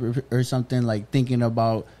relationship or something, thinking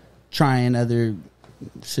about trying other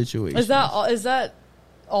situations. Is that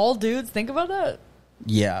all dudes think about that?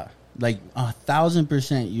 Yeah.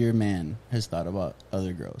 1,000% your man has thought about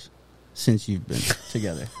other girls since you've been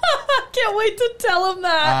together. I can't wait to tell him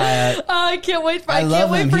that. I can't wait for him.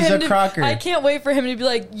 He's a crocker. I can't wait for him to be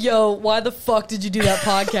like, yo, why the fuck did you do that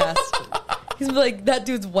podcast? He's gonna be like, that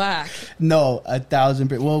dude's whack. No,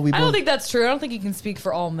 1,000%. Well, I don't think that's true. I don't think you can speak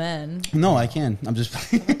for all men. No, I can. I'm just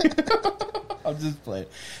playing.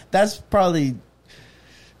 That's probably...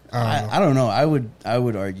 I don't know. I would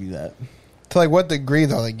argue that. To what degree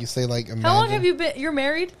though? You say imagine. How long have you been? You're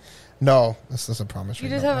married? No, this is a promise. You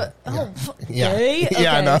just have gay. Okay,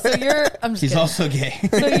 yeah, no. So I'm just He's kidding. also gay.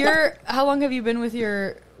 So how long have you been with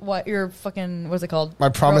your fucking, what's it called? My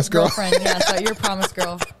promise girlfriend. Yeah, so your promise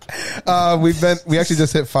girl. We actually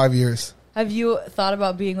just hit 5 years. Have you thought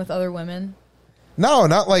about being with other women? No,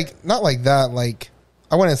 not like that.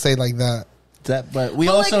 I wouldn't say like that. But we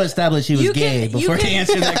also established he was gay before he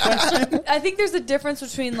answered that question. I think there's a difference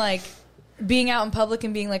between being out in public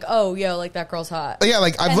and being like, oh, yo, like that girl's hot. Yeah,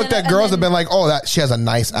 like I've looked at girls and been like, oh, that she has a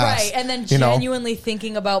nice ass. Right, and then genuinely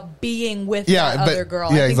thinking about being with that but, other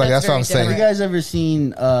girl. Yeah, exactly. That's what I'm saying. Have you guys ever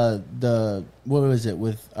seen the, what was it,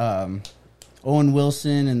 with Owen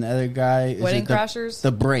Wilson and the other guy? Wedding Crashers?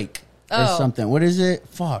 The Break or something. What is it?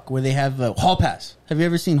 Fuck, where they have Hall Pass. Have you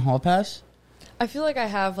ever seen Hall Pass? I feel like I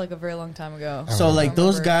have, like, a very long time ago. So, like,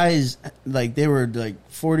 those guys, like, they were, like,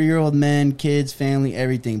 40-year-old men, kids, family,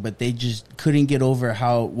 everything, but they just couldn't get over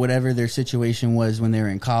how, whatever their situation was when they were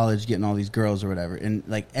in college, getting all these girls or whatever. And,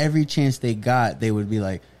 like, every chance they got, they would be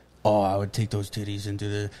like, oh, I would take those titties and do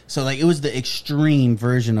the... So, like, it was the extreme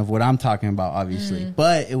version of what I'm talking about, obviously.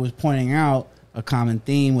 But it was pointing out a common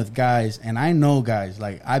theme with guys, and I know guys,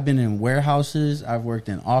 like, I've been in warehouses, I've worked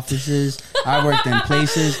in offices, I've worked in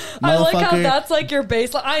places. I like how that's like your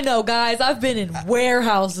baseline. I know, guys, I've been in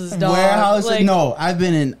warehouses, dog. Warehouses? Like, no, I've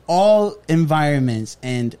been in all environments,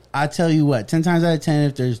 and I tell you what, 10 times out of 10,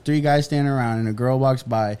 if there's 3 guys standing around and a girl walks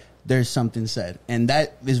by, there's something said. And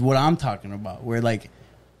that is what I'm talking about, where, like,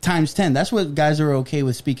 times 10, that's what guys are okay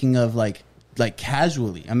with speaking of, like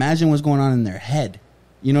casually. Imagine what's going on in their head.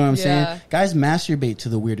 You know what I'm saying? Guys masturbate to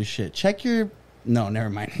the weirdest shit. Check your... No, never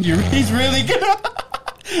mind. He's really good.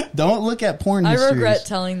 Don't look at porn histories. I regret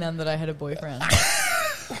telling them that I had a boyfriend.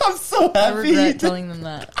 I'm so happy. I regret telling them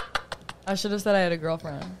that. I should have said I had a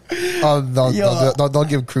girlfriend. Oh, don't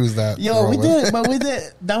give Cruz that. Yo, we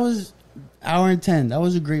did. That was hour and 10. That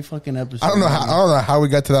was a great fucking episode. I don't know how we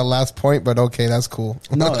got to that last point, but okay, that's cool.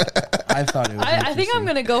 No, I thought it was. I think I'm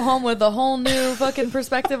gonna go home with a whole new fucking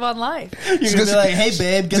perspective on life. You're gonna be like, hey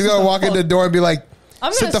babe, you're gonna walk in the door and be like,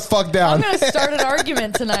 sit the fuck down. I'm gonna start an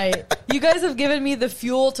argument tonight. You guys have given me the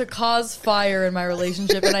fuel to cause fire in my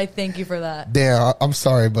relationship, and I thank you for that. Damn, I'm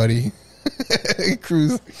sorry, buddy.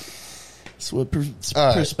 Cruz. That's what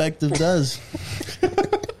perspective does.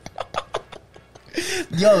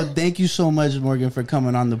 Yo, thank you so much, Morgan, for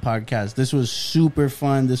coming on the podcast. This was super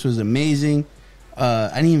fun. This was amazing. I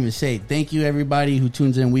didn't even say thank you, everybody who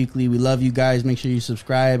tunes in weekly. We love you guys. Make sure you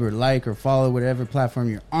subscribe or like or follow whatever platform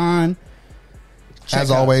you're on.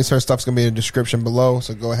 As always, her stuff's going to be in the description below,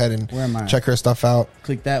 so go ahead and check her stuff out.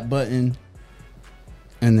 Click that button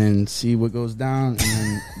and then see what goes down, and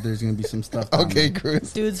then there's going to be some stuff down Okay, there.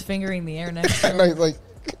 Cruz. Dude's fingering the air next to him. Like,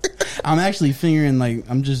 I'm actually fingering, like,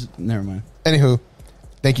 I'm just... Never mind. Anywho,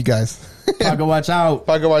 thank you guys. Paco, watch out.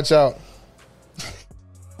 Paco, watch out.